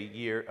where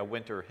a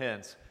winter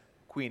hence,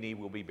 Queenie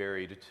will be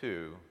buried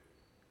too.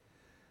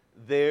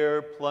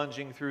 There,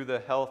 plunging through the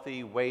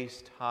healthy,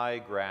 waist-high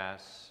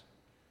grass,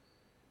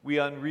 we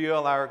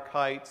unreel our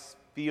kites,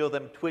 feel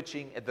them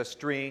twitching at the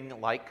string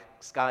like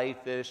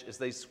skyfish as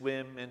they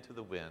swim into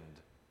the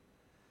wind.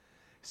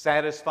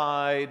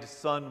 Satisfied,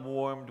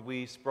 sun-warmed,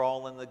 we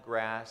sprawl in the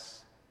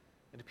grass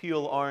and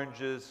peel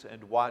oranges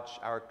and watch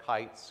our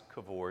kites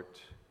cavort.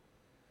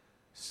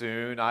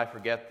 Soon I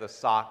forget the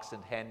socks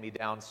and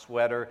hand-me-down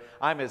sweater.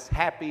 I'm as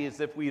happy as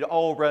if we'd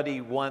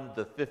already won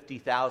the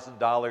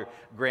 $50,000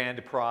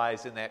 grand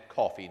prize in that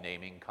coffee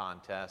naming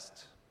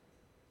contest.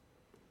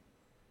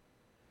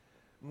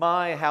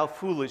 My, how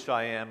foolish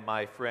I am,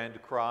 my friend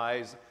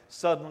cries,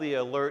 suddenly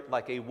alert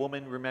like a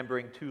woman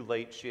remembering too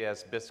late she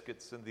has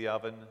biscuits in the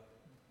oven.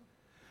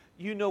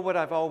 You know what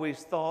I've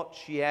always thought,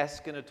 she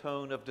asked in a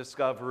tone of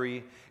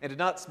discovery, and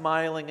not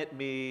smiling at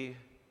me,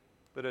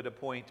 but at a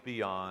point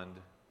beyond.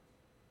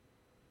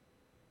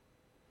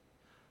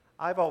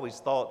 I've always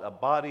thought a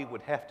body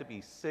would have to be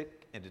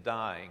sick and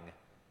dying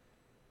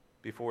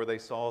before they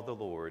saw the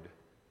Lord.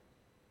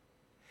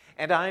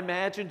 And I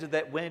imagined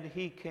that when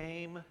he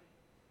came,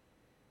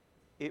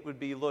 it would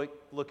be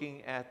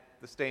looking at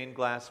the stained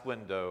glass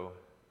window,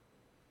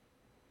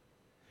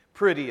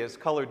 pretty as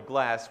colored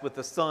glass with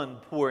the sun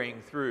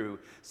pouring through,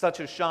 such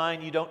a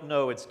shine you don't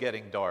know it's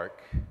getting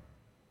dark.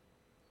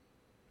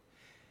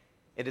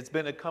 And it's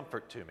been a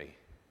comfort to me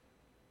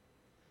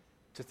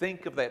to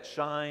think of that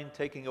shine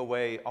taking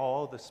away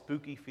all the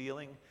spooky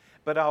feeling,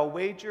 but I'll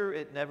wager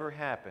it never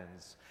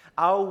happens.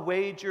 I'll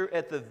wager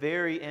at the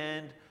very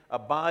end, a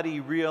body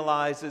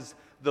realizes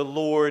the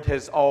Lord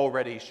has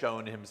already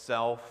shown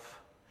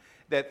himself,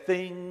 that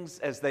things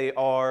as they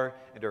are,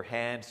 and her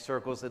hand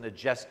circles in a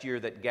gesture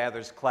that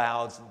gathers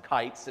clouds and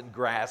kites and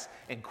grass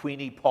and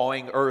Queenie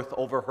pawing earth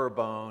over her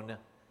bone,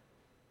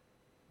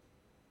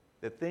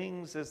 that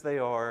things as they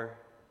are,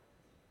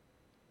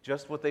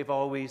 just what they've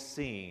always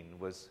seen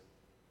was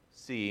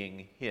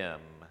seeing him.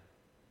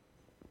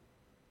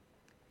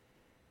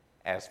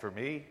 As for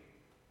me,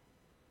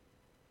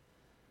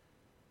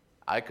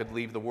 I could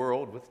leave the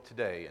world with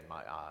today in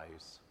my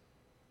eyes.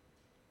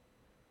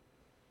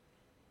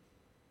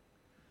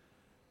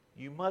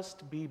 You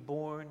must be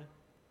born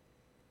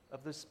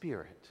of the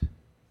Spirit,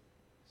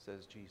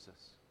 says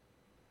Jesus.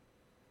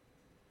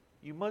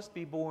 You must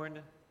be born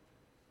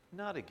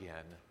not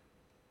again,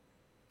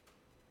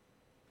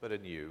 but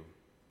anew.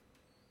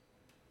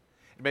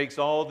 It makes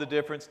all the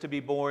difference to be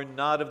born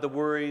not of the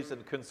worries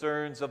and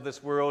concerns of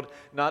this world,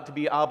 not to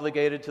be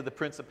obligated to the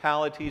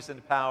principalities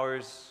and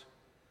powers,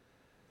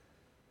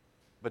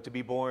 but to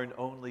be born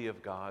only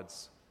of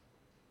God's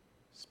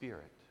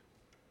Spirit.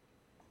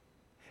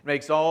 It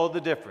makes all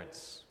the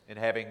difference in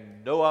having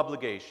no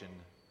obligation,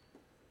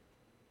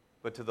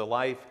 but to the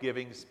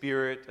life-giving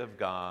Spirit of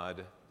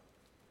God,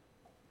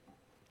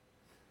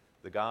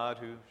 the God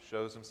who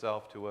shows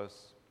himself to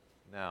us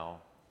now.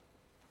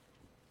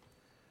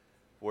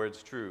 For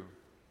it's true,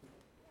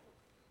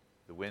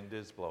 the wind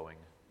is blowing.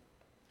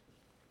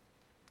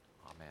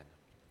 Amen.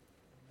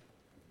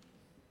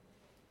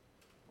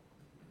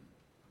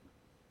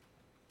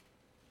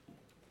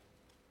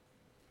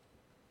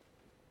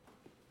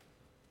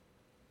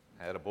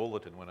 I had a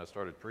bulletin when I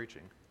started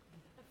preaching.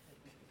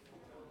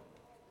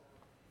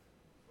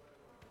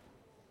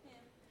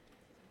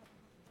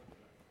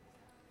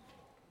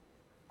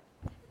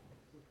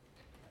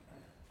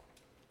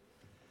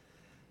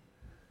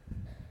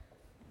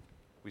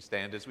 We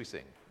stand as we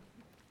sing.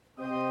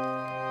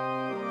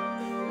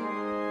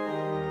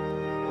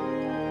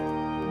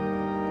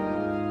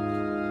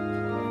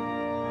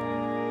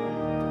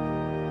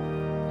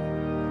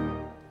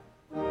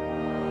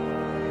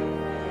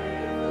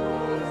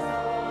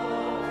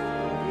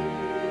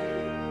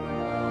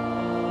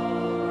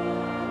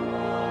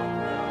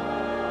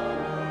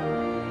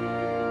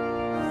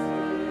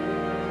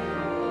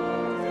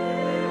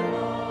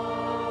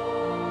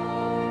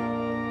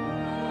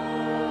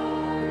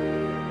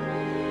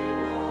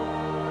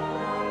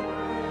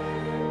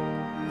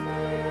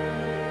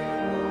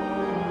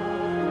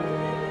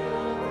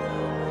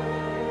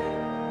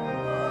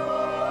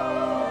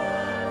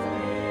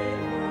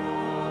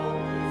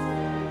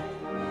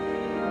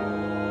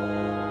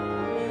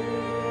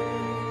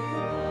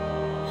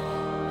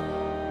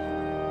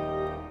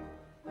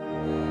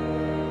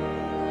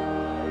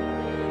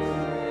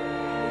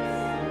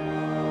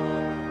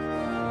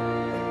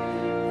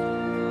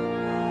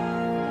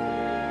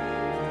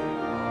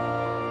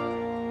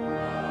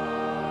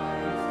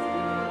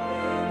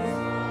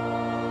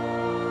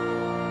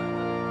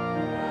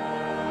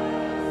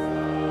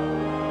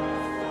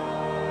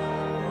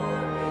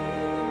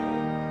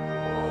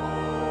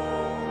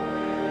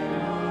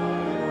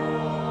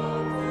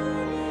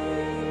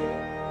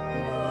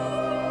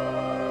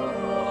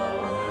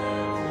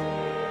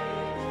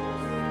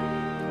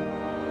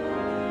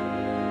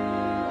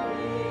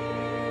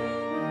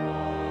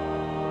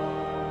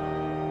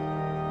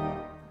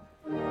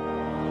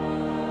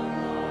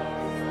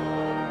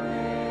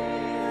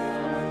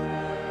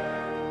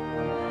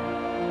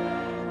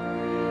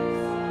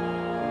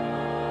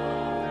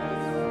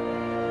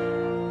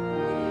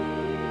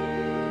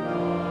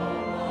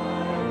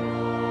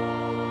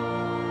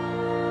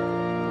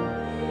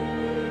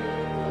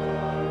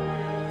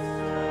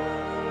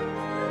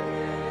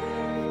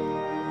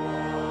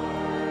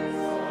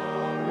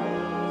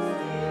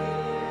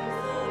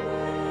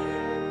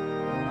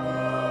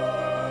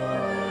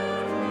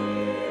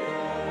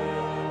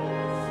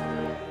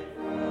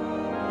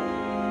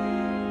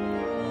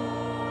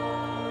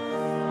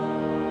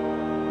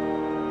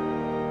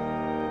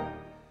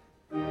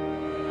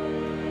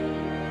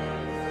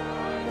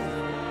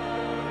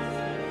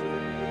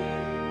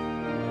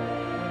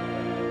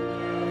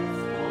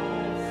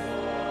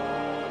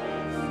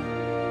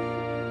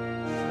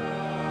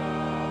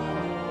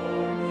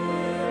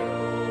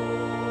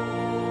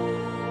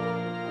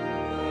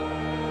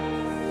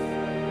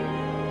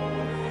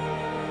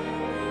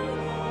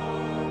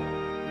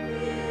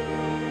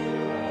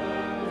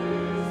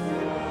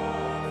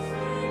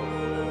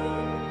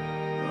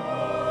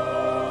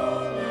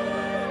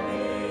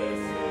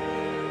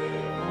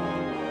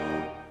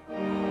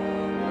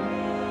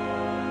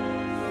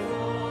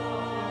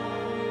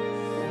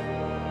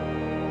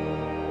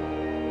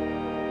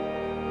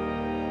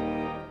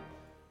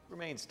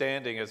 Remain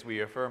standing as we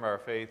affirm our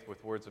faith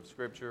with words of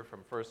Scripture from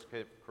 1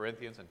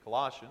 Corinthians and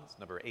Colossians,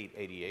 number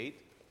 888,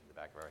 in the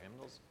back of our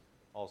hymnals,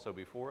 also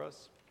before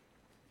us.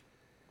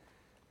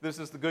 This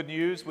is the good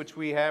news which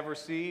we have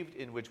received,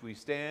 in which we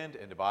stand,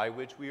 and by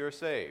which we are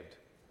saved.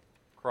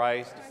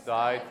 Christ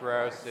died for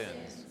our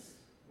sins,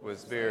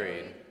 was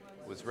buried,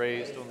 was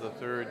raised on the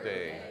third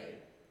day,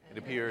 and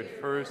appeared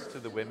first to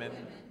the women,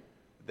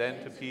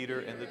 then to Peter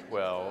and the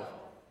 12,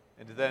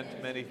 and then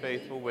to many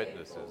faithful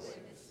witnesses.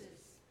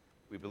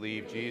 We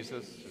believe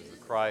Jesus is the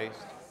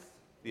Christ,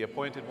 the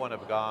appointed one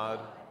of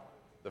God,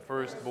 the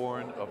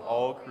firstborn of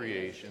all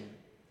creation,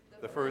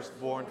 the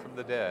firstborn from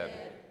the dead,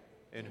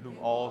 in whom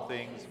all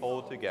things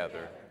hold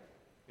together,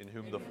 in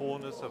whom the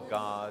fullness of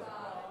God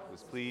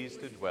was pleased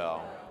to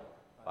dwell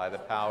by the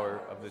power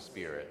of the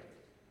Spirit.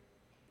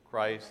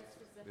 Christ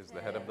is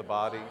the head of the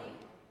body,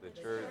 the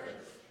church,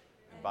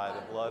 and by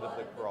the blood of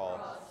the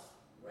cross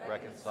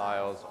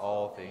reconciles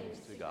all things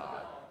to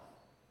God.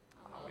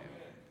 Amen.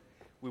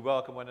 We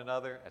welcome one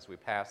another as we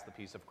pass the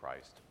peace of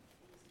Christ.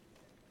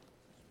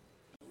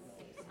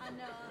 I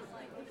know, I'm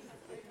like,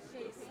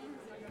 Jason.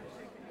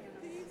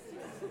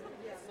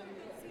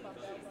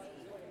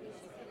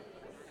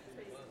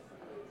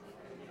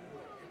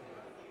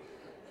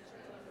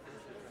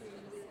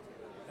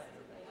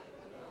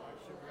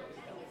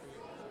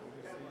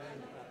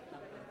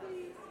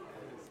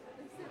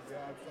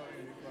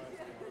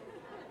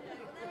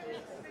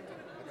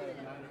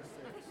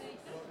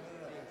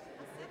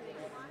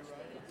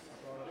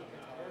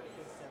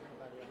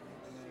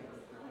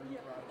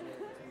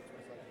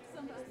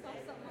 Somebody saw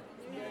something on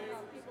the news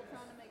about people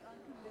trying to make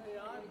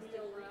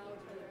unconventional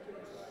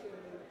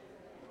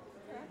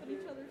trapping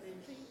each other's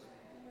feet.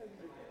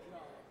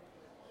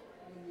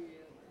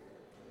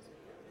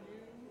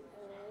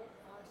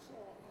 I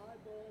saw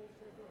eyeballs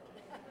every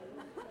time.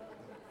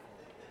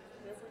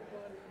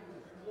 Everybody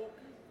was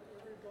looking,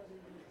 everybody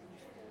was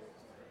responsive.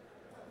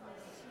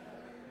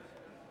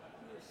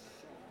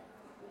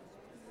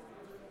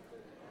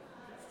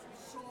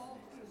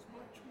 Salt is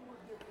much more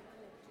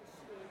difficult to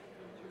say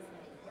than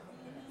John.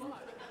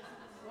 But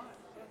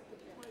at the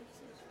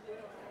places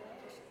where I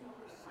asked you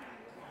to see,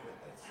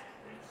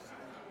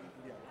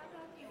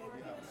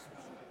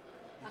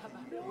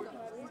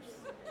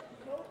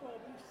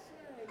 nobody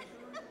sang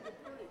during the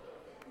break.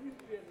 You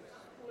did a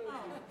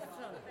splendid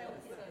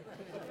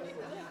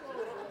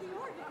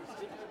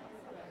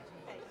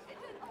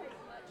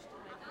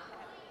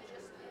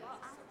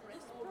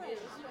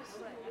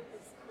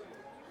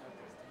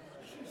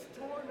She's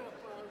torn up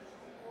our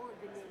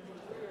organ in the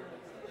rear.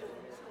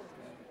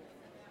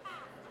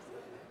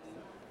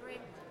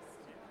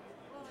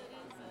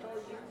 No,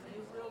 you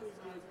really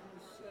did. You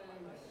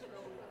sang so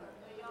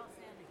well.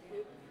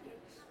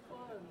 It's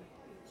fun.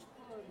 It's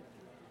fun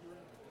to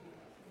direct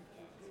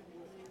people do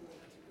what you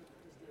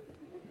expect them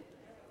to do.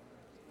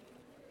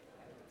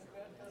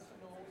 That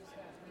doesn't always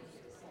happen.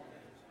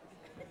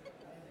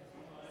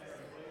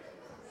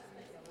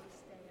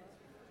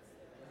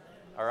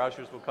 Our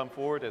ushers will come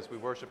forward as we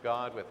worship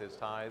God with his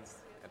tithes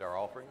and our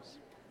offerings.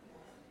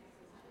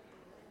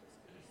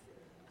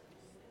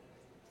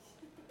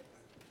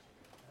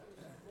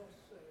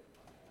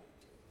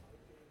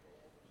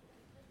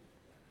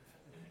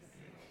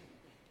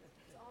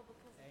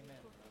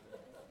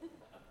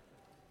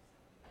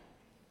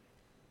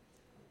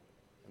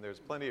 And there's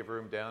plenty of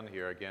room down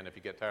here, again, if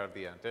you get tired of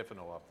the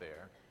antiphonal up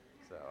there.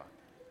 So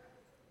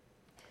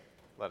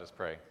let us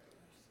pray.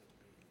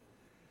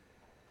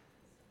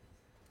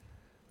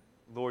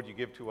 Lord, you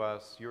give to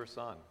us your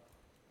Son.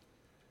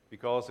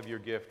 Because of your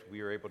gift,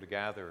 we are able to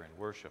gather and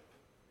worship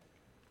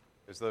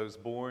as those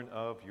born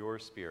of your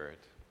Spirit.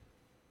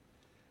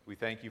 We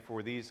thank you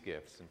for these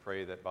gifts and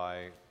pray that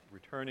by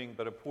returning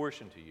but a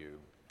portion to you,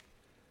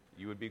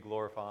 you would be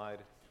glorified,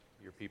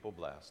 your people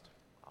blessed.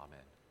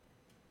 Amen.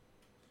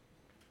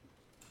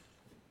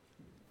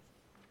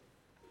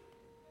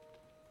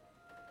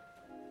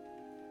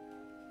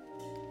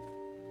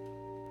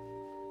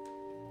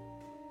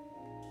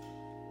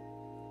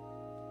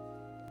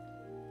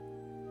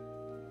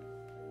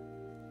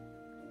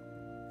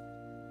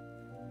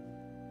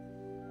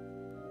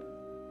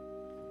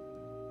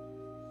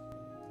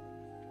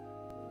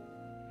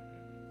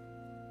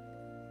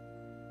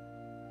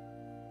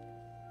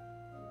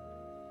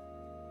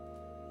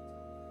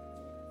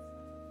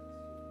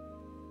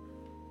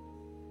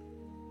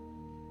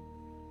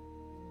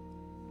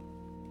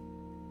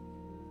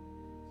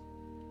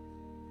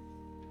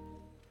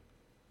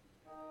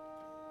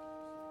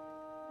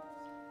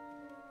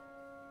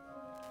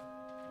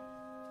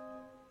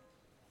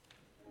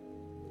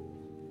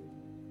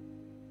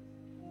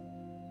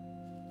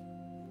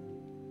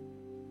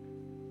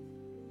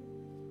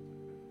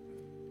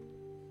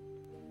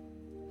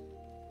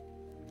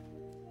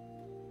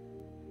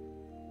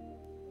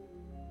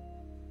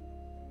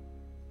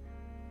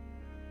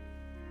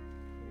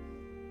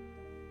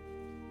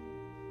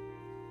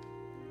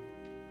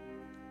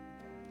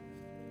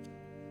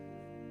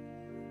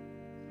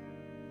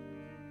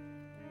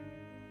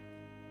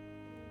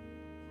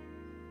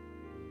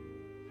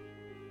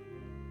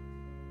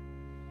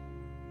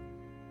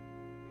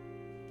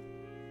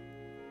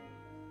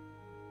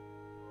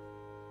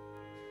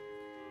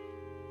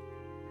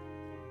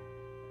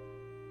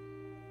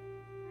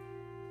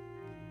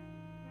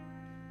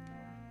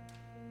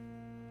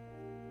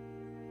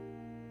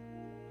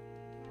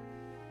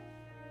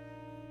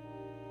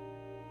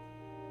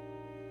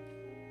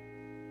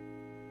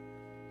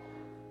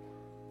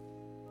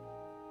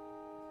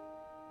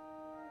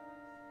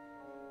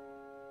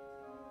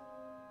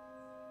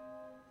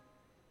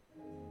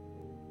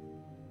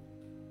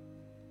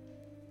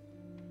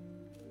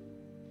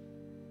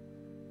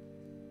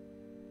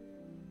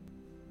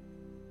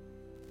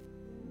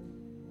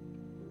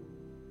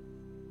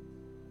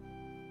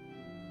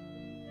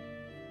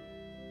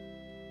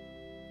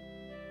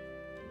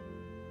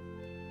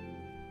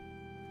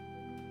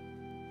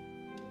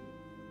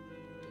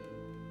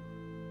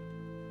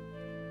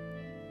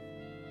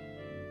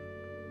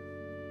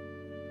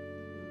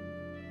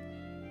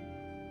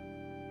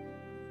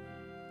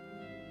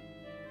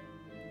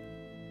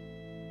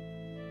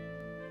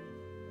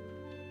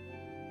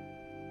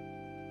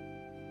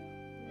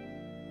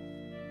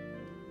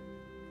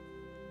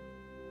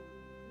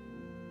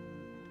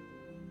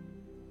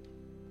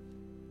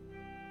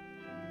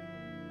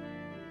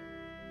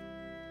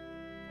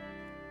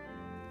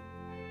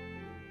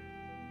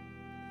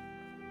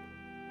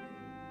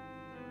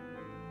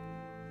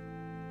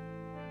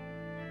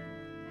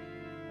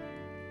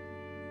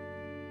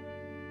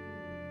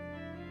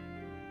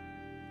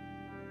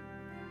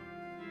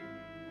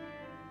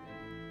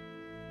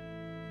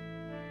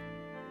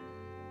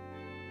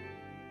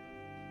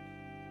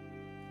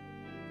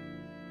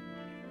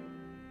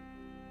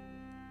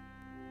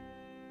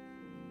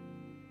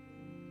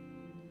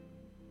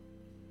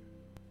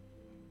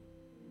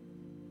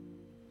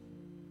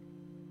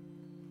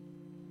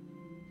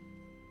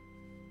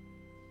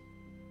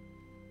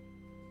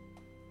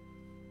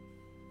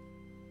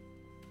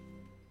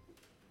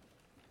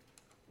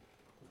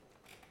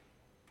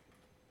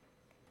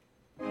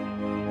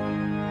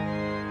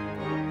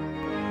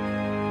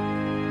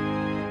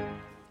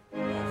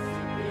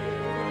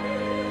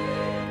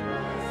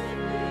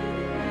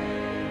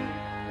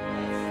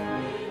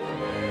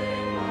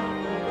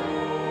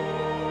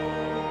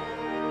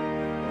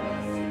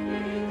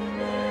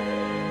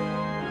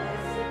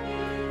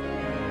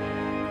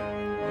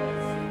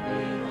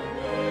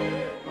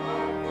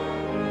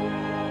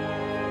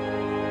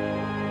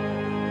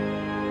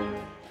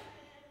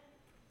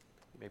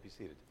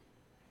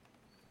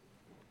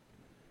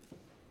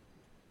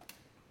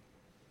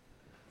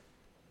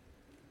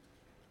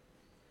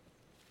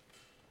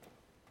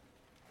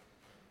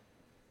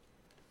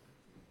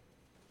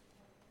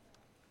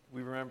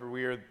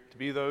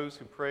 be those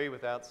who pray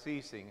without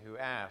ceasing, who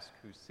ask,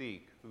 who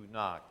seek, who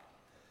knock.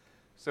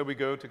 So we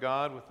go to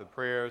God with the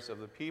prayers of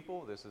the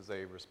people. This is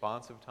a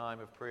responsive time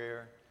of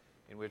prayer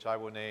in which I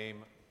will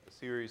name a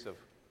series of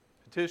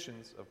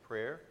petitions of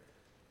prayer,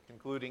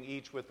 concluding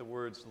each with the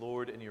words,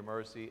 Lord, in your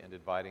mercy, and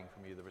inviting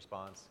from you the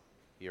response,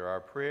 hear our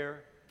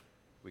prayer.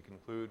 We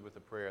conclude with the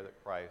prayer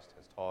that Christ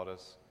has taught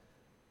us.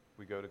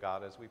 We go to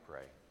God as we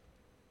pray.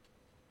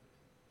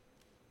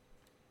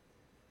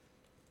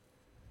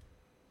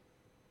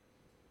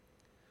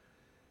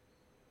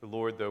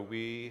 Lord, though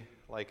we,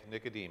 like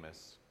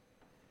Nicodemus,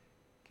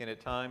 can at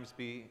times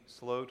be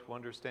slow to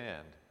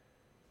understand,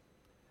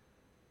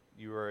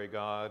 you are a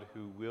God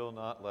who will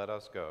not let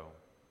us go.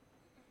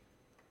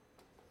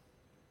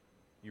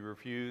 You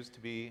refuse to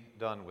be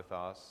done with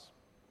us.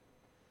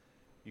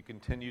 You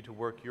continue to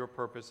work your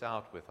purpose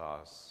out with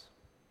us,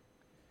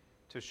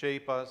 to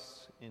shape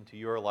us into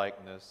your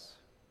likeness,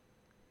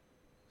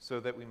 so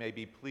that we may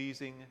be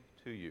pleasing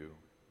to you,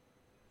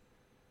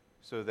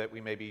 so that we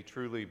may be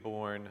truly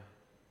born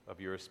of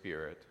your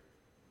Spirit.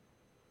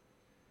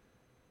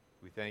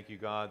 We thank you,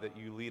 God, that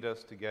you lead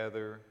us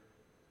together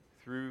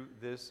through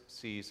this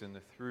season,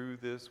 through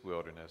this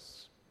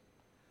wilderness,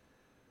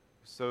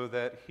 so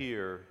that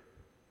here,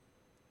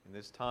 in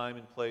this time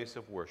and place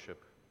of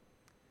worship,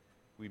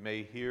 we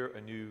may hear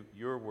anew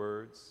your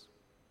words,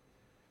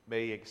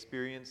 may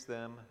experience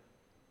them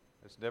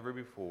as never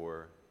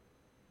before,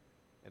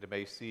 and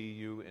may see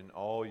you in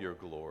all your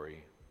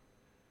glory,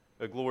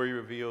 a glory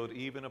revealed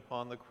even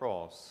upon the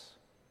cross,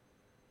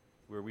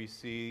 where we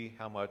see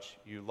how much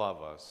you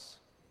love us,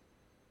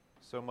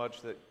 so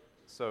much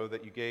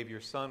that you gave your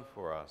Son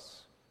for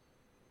us,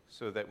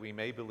 so that we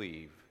may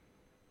believe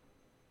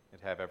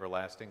and have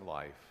everlasting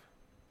life.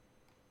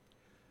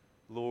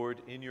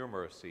 Lord, in your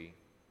mercy,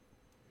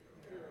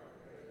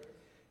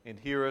 and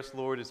hear us,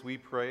 Lord, as we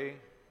pray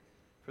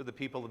for the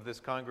people of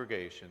this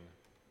congregation.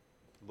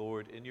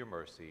 Lord, in your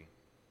mercy.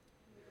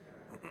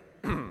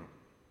 Julie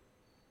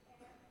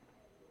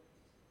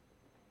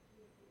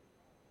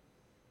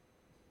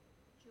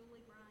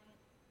Bryant.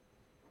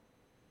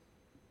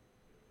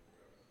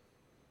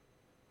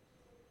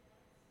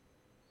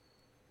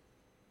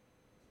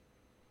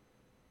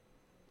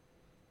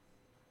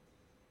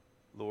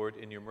 Lord,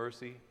 in your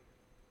mercy.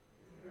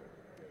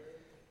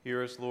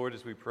 Hear us, Lord,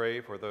 as we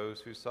pray for those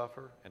who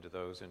suffer and to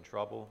those in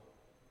trouble.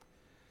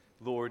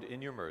 Lord,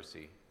 in your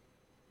mercy.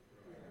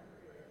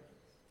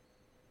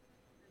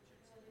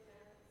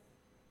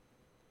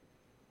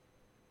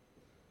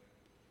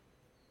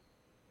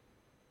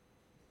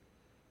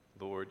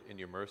 Lord, in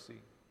your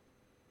mercy.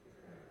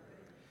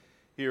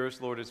 Hear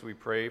us, Lord, as we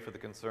pray for the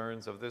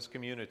concerns of this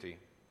community.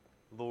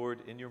 Lord,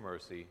 in your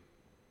mercy.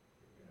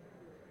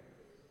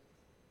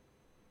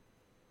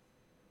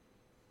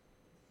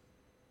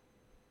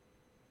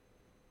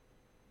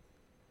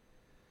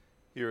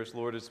 Hear us,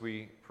 Lord, as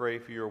we pray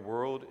for your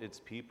world, its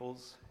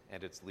peoples,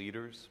 and its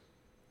leaders.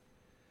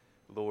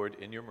 Lord,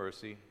 in your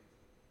mercy.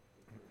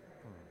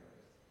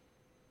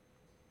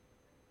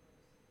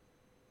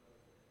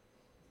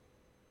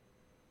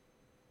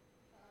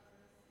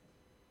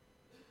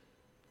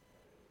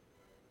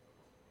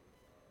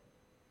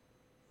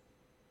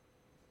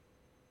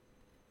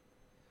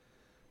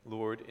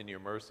 Lord, in your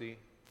mercy.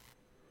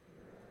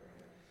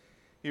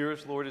 Hear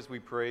us, Lord, as we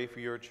pray for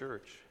your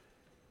church,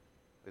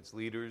 its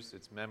leaders,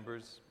 its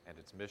members, and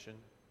its mission.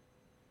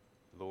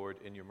 Lord,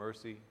 in your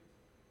mercy.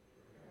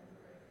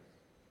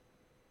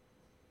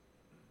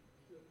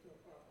 Lift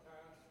up our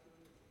pastor,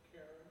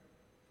 Karen.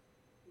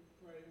 We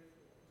pray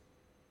for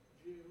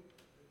Jill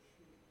as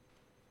she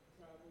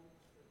travels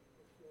and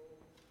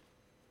patrols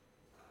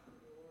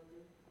the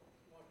Oregon.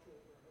 Watch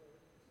over her,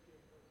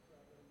 give her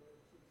travel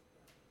mercies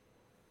back.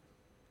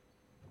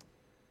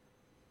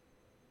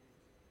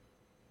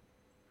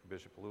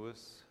 Bishop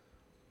Lewis,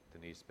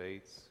 Denise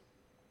Bates,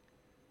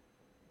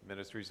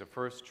 Ministries of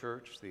First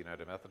Church, the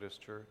United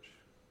Methodist Church.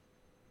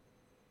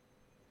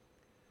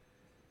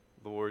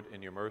 Lord,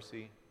 in your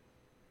mercy.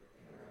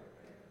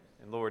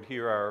 And Lord,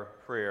 hear our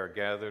prayer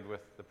gathered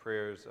with the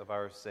prayers of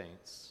our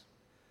saints,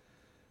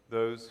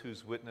 those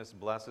whose witness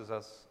blesses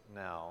us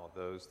now,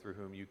 those through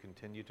whom you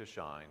continue to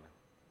shine.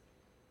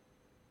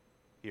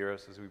 Hear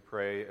us as we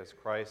pray as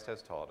Christ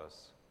has taught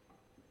us.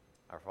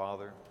 Our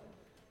Father,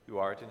 who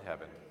art in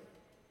heaven,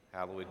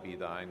 hallowed be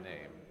thy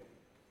name.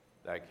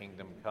 Thy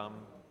kingdom come,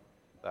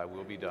 thy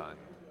will be done,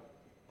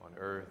 on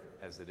earth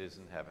as it is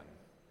in heaven.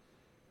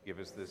 Give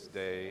us this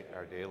day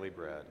our daily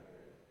bread,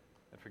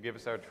 and forgive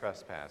us our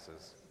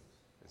trespasses,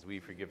 as we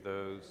forgive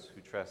those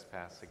who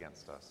trespass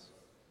against us.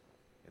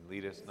 And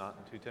lead us not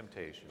into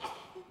temptation,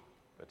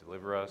 but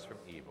deliver us from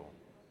evil.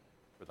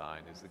 For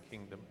thine is the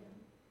kingdom,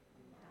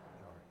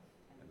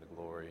 and the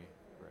glory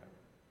forever.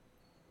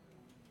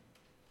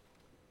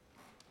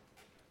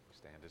 We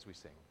stand as we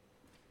sing.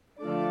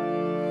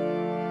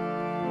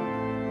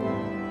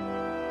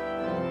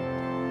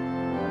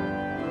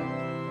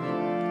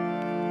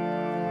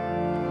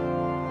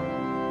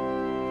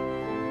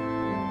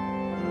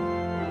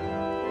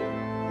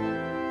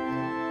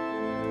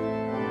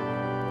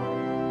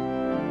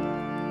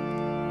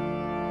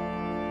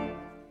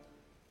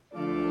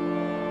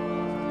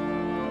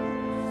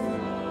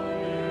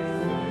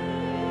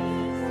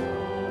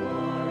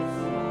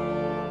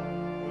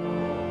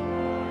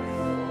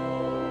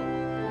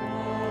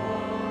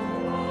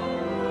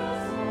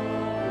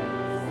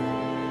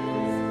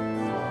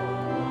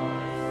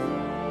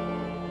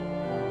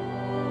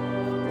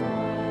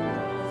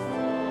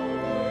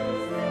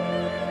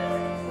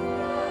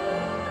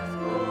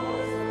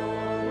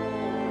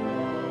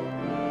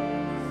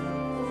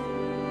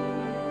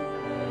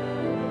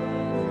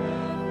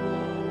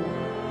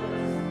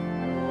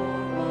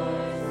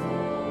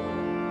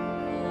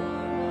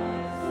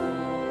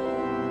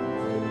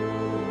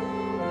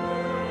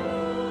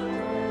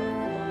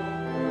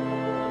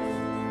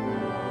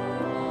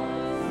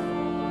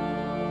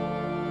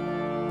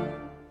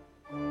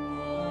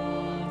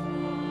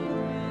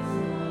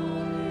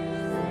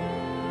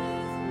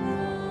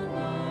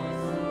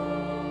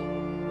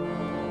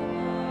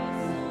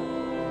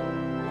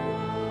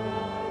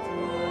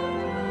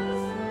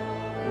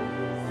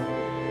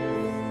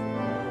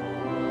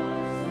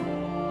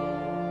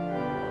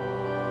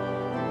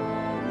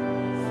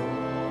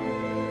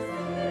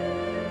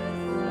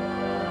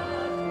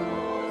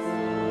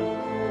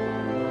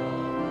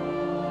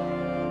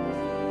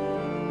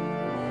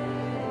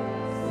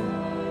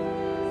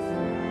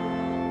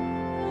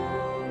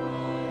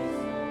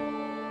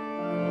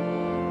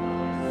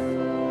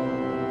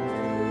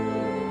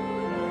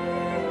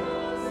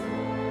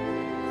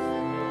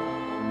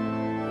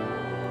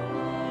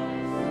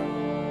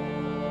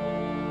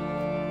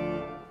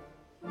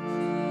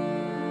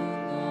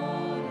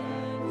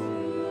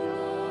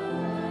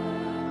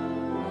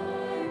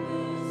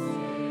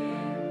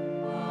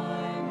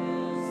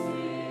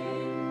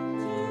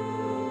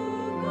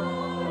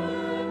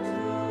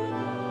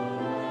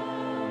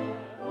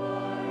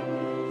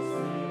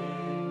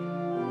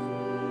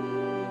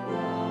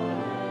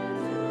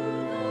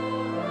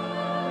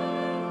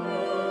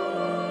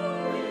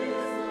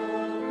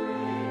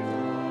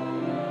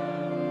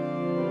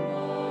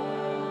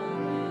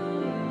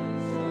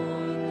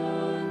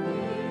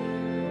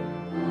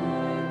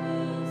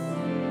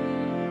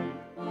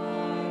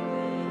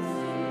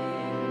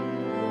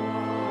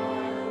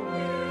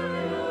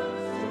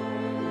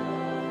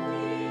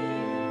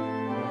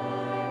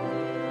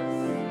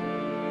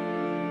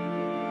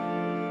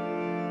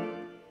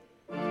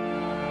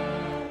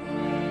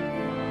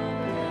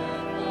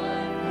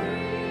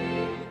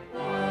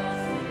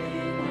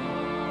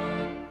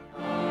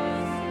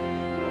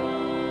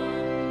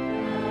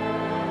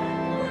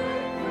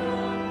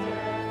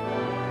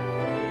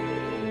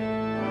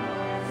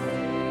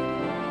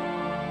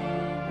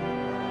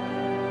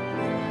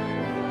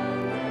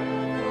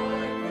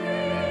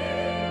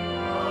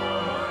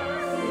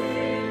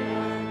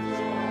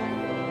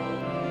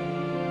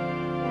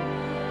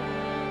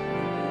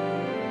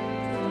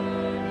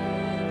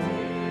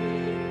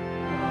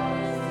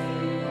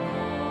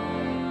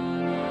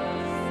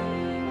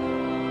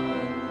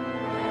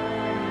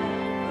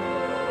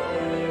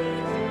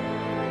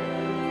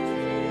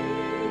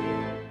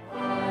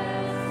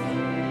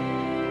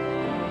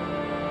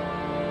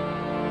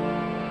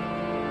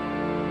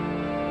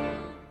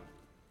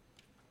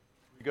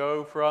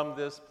 go from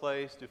this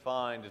place to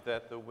find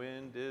that the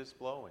wind is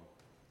blowing,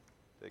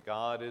 that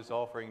God is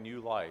offering new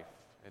life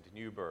and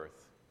new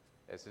birth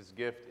as his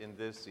gift in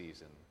this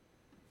season.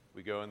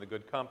 We go in the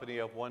good company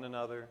of one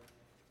another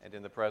and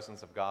in the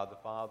presence of God the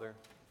Father,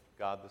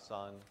 God the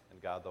Son,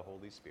 and God the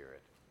Holy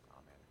Spirit.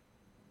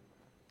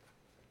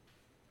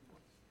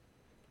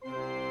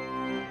 Amen.